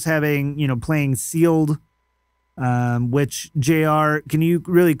players playing Sealed, which JR, can you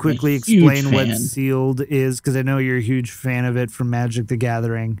really quickly explain what Sealed is? Because I know you're a huge fan of it from Magic the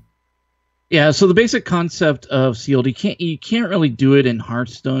Gathering. Yeah, so the basic concept of sealed, you can't really do it in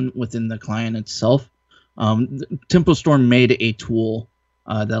Hearthstone within the client itself. Tempo Storm made a tool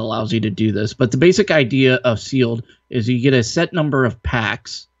that allows you to do this, but the basic idea of sealed is you get a set number of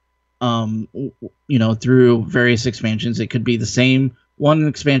packs, through various expansions. It could be the same one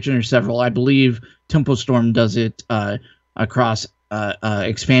expansion or several. I believe Tempo Storm does it across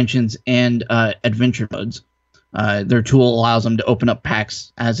expansions and adventure modes. Their tool allows them to open up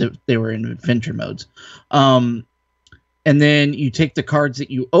packs as if they were in adventure modes. And then you take the cards that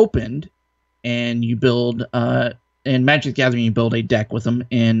you opened and you build, in Magic the Gathering, you build a deck with them.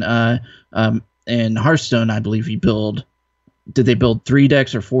 In Hearthstone, I believe did they build 3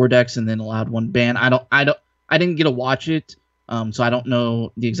 decks or 4 decks and then allowed 1 ban? I didn't get to watch it. So I don't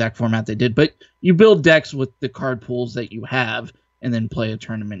know the exact format they did, but you build decks with the card pools that you have and then play a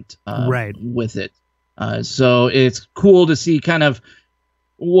tournament with it. So it's cool to see kind of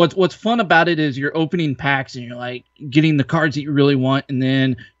what's fun about it is you're opening packs and you're like getting the cards that you really want and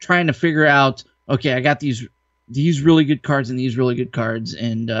then trying to figure out, okay, I got these really good cards and these really good cards,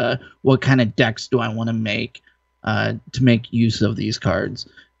 and what kind of decks do I want to make use of these cards.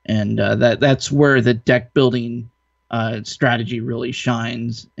 And that's where the deck building strategy really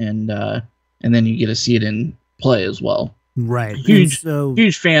shines, and then you get to see it in play as well. Right.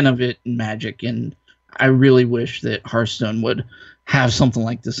 Huge fan of it in Magic, and I really wish that Hearthstone would have something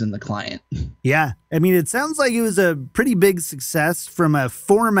like this in the client. Yeah. I mean, it sounds like it was a pretty big success from a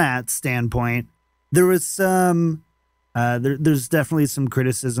format standpoint. There was some, there's definitely some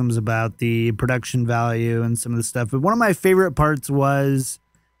criticisms about the production value and some of the stuff. But one of my favorite parts was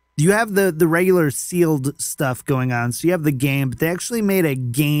you have the regular sealed stuff going on. So you have the game, but they actually made a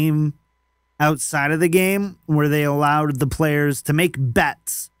game outside of the game where they allowed the players to make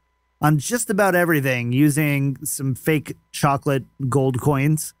bets on just about everything using some fake chocolate gold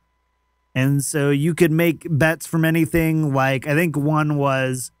coins. And so you could make bets from anything. Like, I think one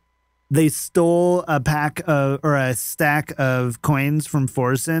was they stole a pack of, or a stack of coins from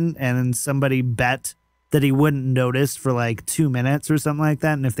Forsen, and then somebody bet that he wouldn't notice for like 2 minutes or something like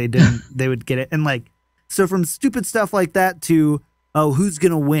that. And if they didn't, they would get it. And like, so from stupid stuff like that to, oh, who's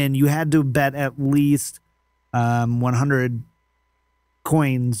going to win? You had to bet at least 100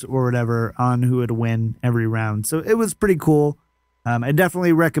 coins or whatever on who would win every round. So it was pretty cool. I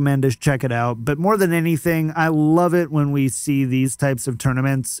definitely recommend to check it out. But more than anything, I love it when we see these types of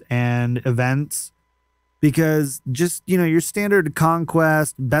tournaments and events, because just, your standard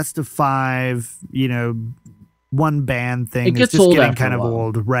conquest, best of 5, one ban thing is just getting kind of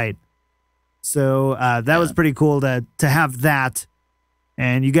old. Right. So that was pretty cool to have that.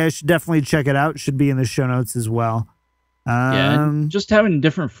 And you guys should definitely check it out. It should be in the show notes as well. And just having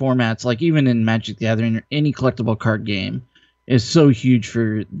different formats, like even in Magic the Gathering or any collectible card game, is so huge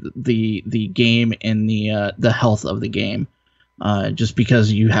for the game and the health of the game. Just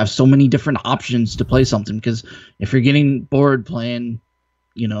because you have so many different options to play something. Because if you're getting bored playing,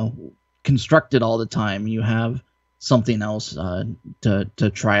 constructed all the time, you have something else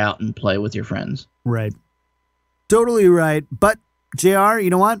to try out and play with your friends. Right. Totally right. But JR, you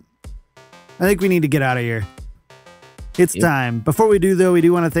know what? I think we need to get out of here. It's time. Before we do, though, we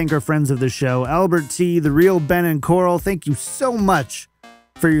do want to thank our friends of the show. Albert T, The Real Ben and Coral, thank you so much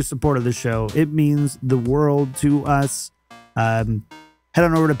for your support of the show. It means the world to us. Head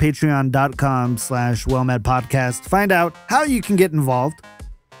on over to patreon.com/wellmetpodcast. Find out how you can get involved.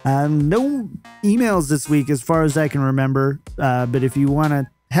 No emails this week as far as I can remember. But if you want to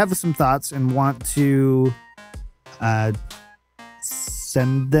have some thoughts and want to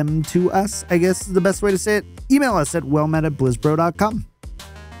send them to us, I guess is the best way to say it. Email us at wellmet@blizzpro.com.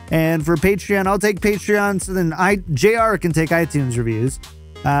 And for Patreon, I'll take Patreon, so then JR can take iTunes reviews.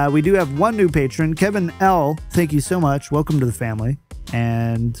 We do have one new patron, Kevin L. Thank you so much. Welcome to the family.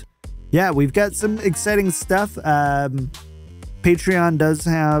 And yeah, we've got some exciting stuff. Patreon does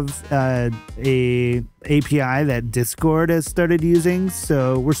have a API that Discord has started using,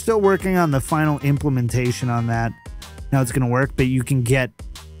 so we're still working on the final implementation on that. Now it's going to work, but you can get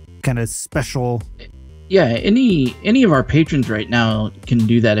kind of special. Yeah, any of our patrons right now can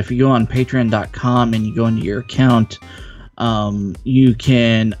do that. If you go on patreon.com and you go into your account, you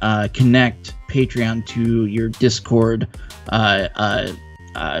can connect Patreon to your Discord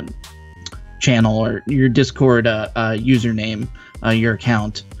channel or your Discord username, your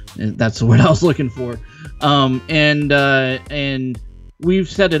account. That's the word I was looking for. And we've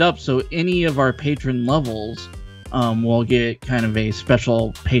set it up so any of our patron levels will get kind of a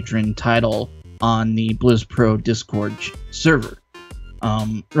special patron title on the BlizzPro Discord server.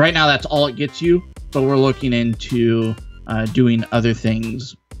 Right now, that's all it gets you, but we're looking into doing other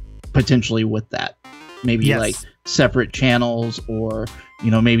things potentially with that. Maybe like separate channels, or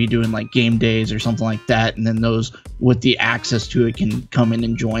maybe doing like game days or something like that, and then those with the access to it can come in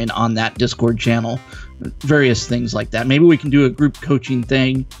and join on that Discord channel. Various things like that. Maybe we can do a group coaching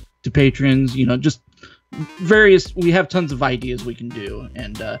thing to patrons, just various. We have tons of ideas we can do,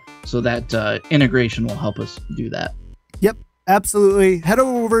 and so that integration will help us do that. Yep, absolutely. Head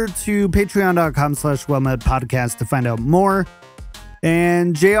over to patreon.com/wellmetpodcast to find out more.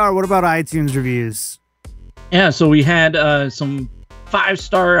 And JR, what about iTunes reviews? Yeah, so we had some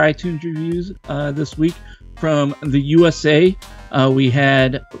 5-star iTunes reviews this week from the USA. We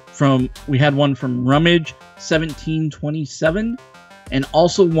had one from Rummage 1727, and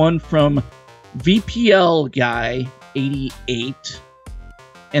also one from VPL Guy 88.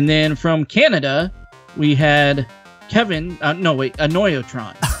 And then from Canada, we had Kevin.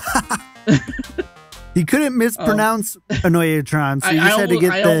 Anoyotron. You couldn't mispronounce Anoyotron, so you just had to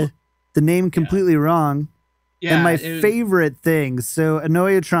get the name completely wrong. Yeah, and my favorite thing. So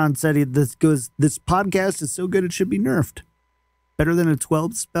Anoyotron said this podcast is so good it should be nerfed. Better than a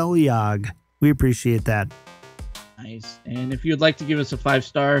 12-spell Yogg. We appreciate that. Nice. And if you'd like to give us a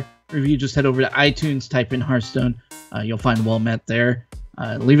 5-star review, just head over to iTunes, type in Hearthstone. You'll find Well Met there.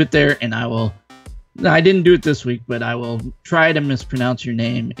 Leave it there, and I didn't do it this week, but I will try to mispronounce your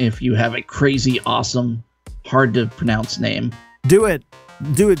name if you have a crazy, awesome, hard to pronounce name. Do it,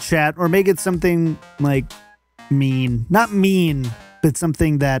 chat, or make it something like mean. Not mean, but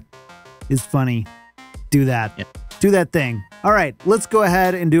something that is funny. Do that. Yep. Do that thing. All right, let's go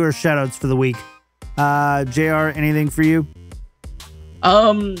ahead and do our shout-outs for the week. JR, anything for you?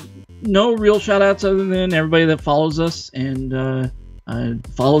 No real shout-outs other than everybody that follows us and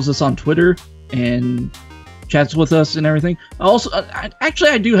follows us on Twitter and chats with us and everything. Also,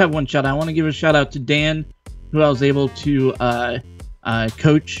 I do have one shout-out. I want to give a shout-out to Dan, who I was able to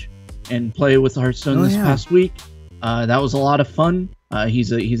coach and play with Hearthstone past week. That was a lot of fun.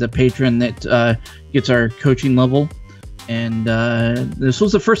 He's a patron that gets our coaching level, and this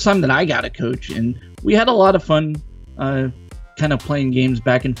was the first time that I got a coach, and we had a lot of fun kind of playing games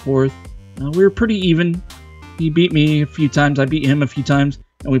back and forth. We were pretty even. He beat me a few times, I beat him a few times,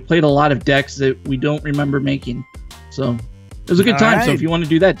 and we played a lot of decks that we don't remember making. So it was a good time. Right. So if you want to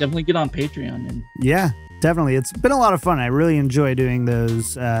do that, definitely get on Patreon. And yeah, definitely. It's been a lot of fun. I really enjoy doing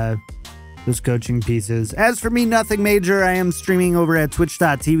those coaching pieces. As for me, nothing major. I am streaming over at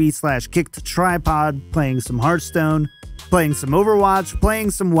twitch.tv/KickedTripod, playing some Hearthstone, playing some Overwatch,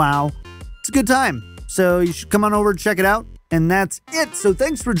 playing some WoW. It's a good time. So you should come on over and check it out. And that's it. So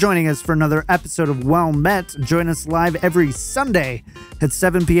thanks for joining us for another episode of Well Met. Join us live every Sunday at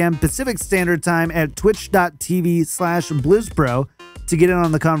 7 p.m. Pacific Standard Time at twitch.tv/BlizzPro to get in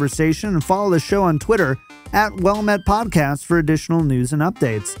on the conversation, and follow the show on Twitter at Well Met Podcast for additional news and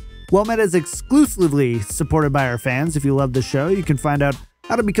updates. Well Met is exclusively supported by our fans. If you love the show, you can find out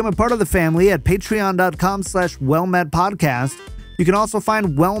how to become a part of the family at patreon.com/WellMetPodcast. You can also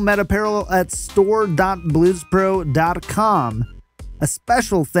find Well Met apparel at store.blizzpro.com. A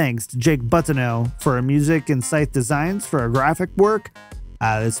special thanks to Jake Buttonow for our music and site designs for our graphic work. This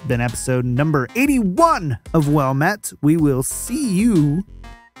has been episode number 81 of Well Met. We will see you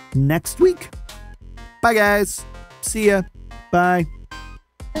next week. Bye, guys. See ya. Bye.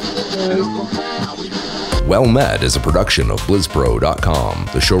 Well Met is a production of BlizzPro.com.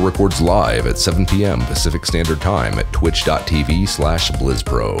 The show records live at 7 p.m. Pacific Standard Time at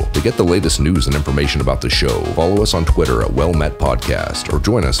twitch.tv/BlizzPro. To get the latest news and information about the show, follow us on Twitter at Well Met Podcast, or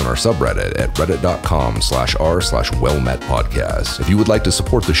join us on our subreddit at reddit.com/r/WellMetPodcast. If you would like to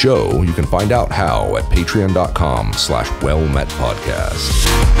support the show, you can find out how at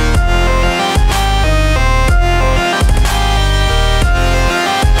patreon.com/WellMetPodcast.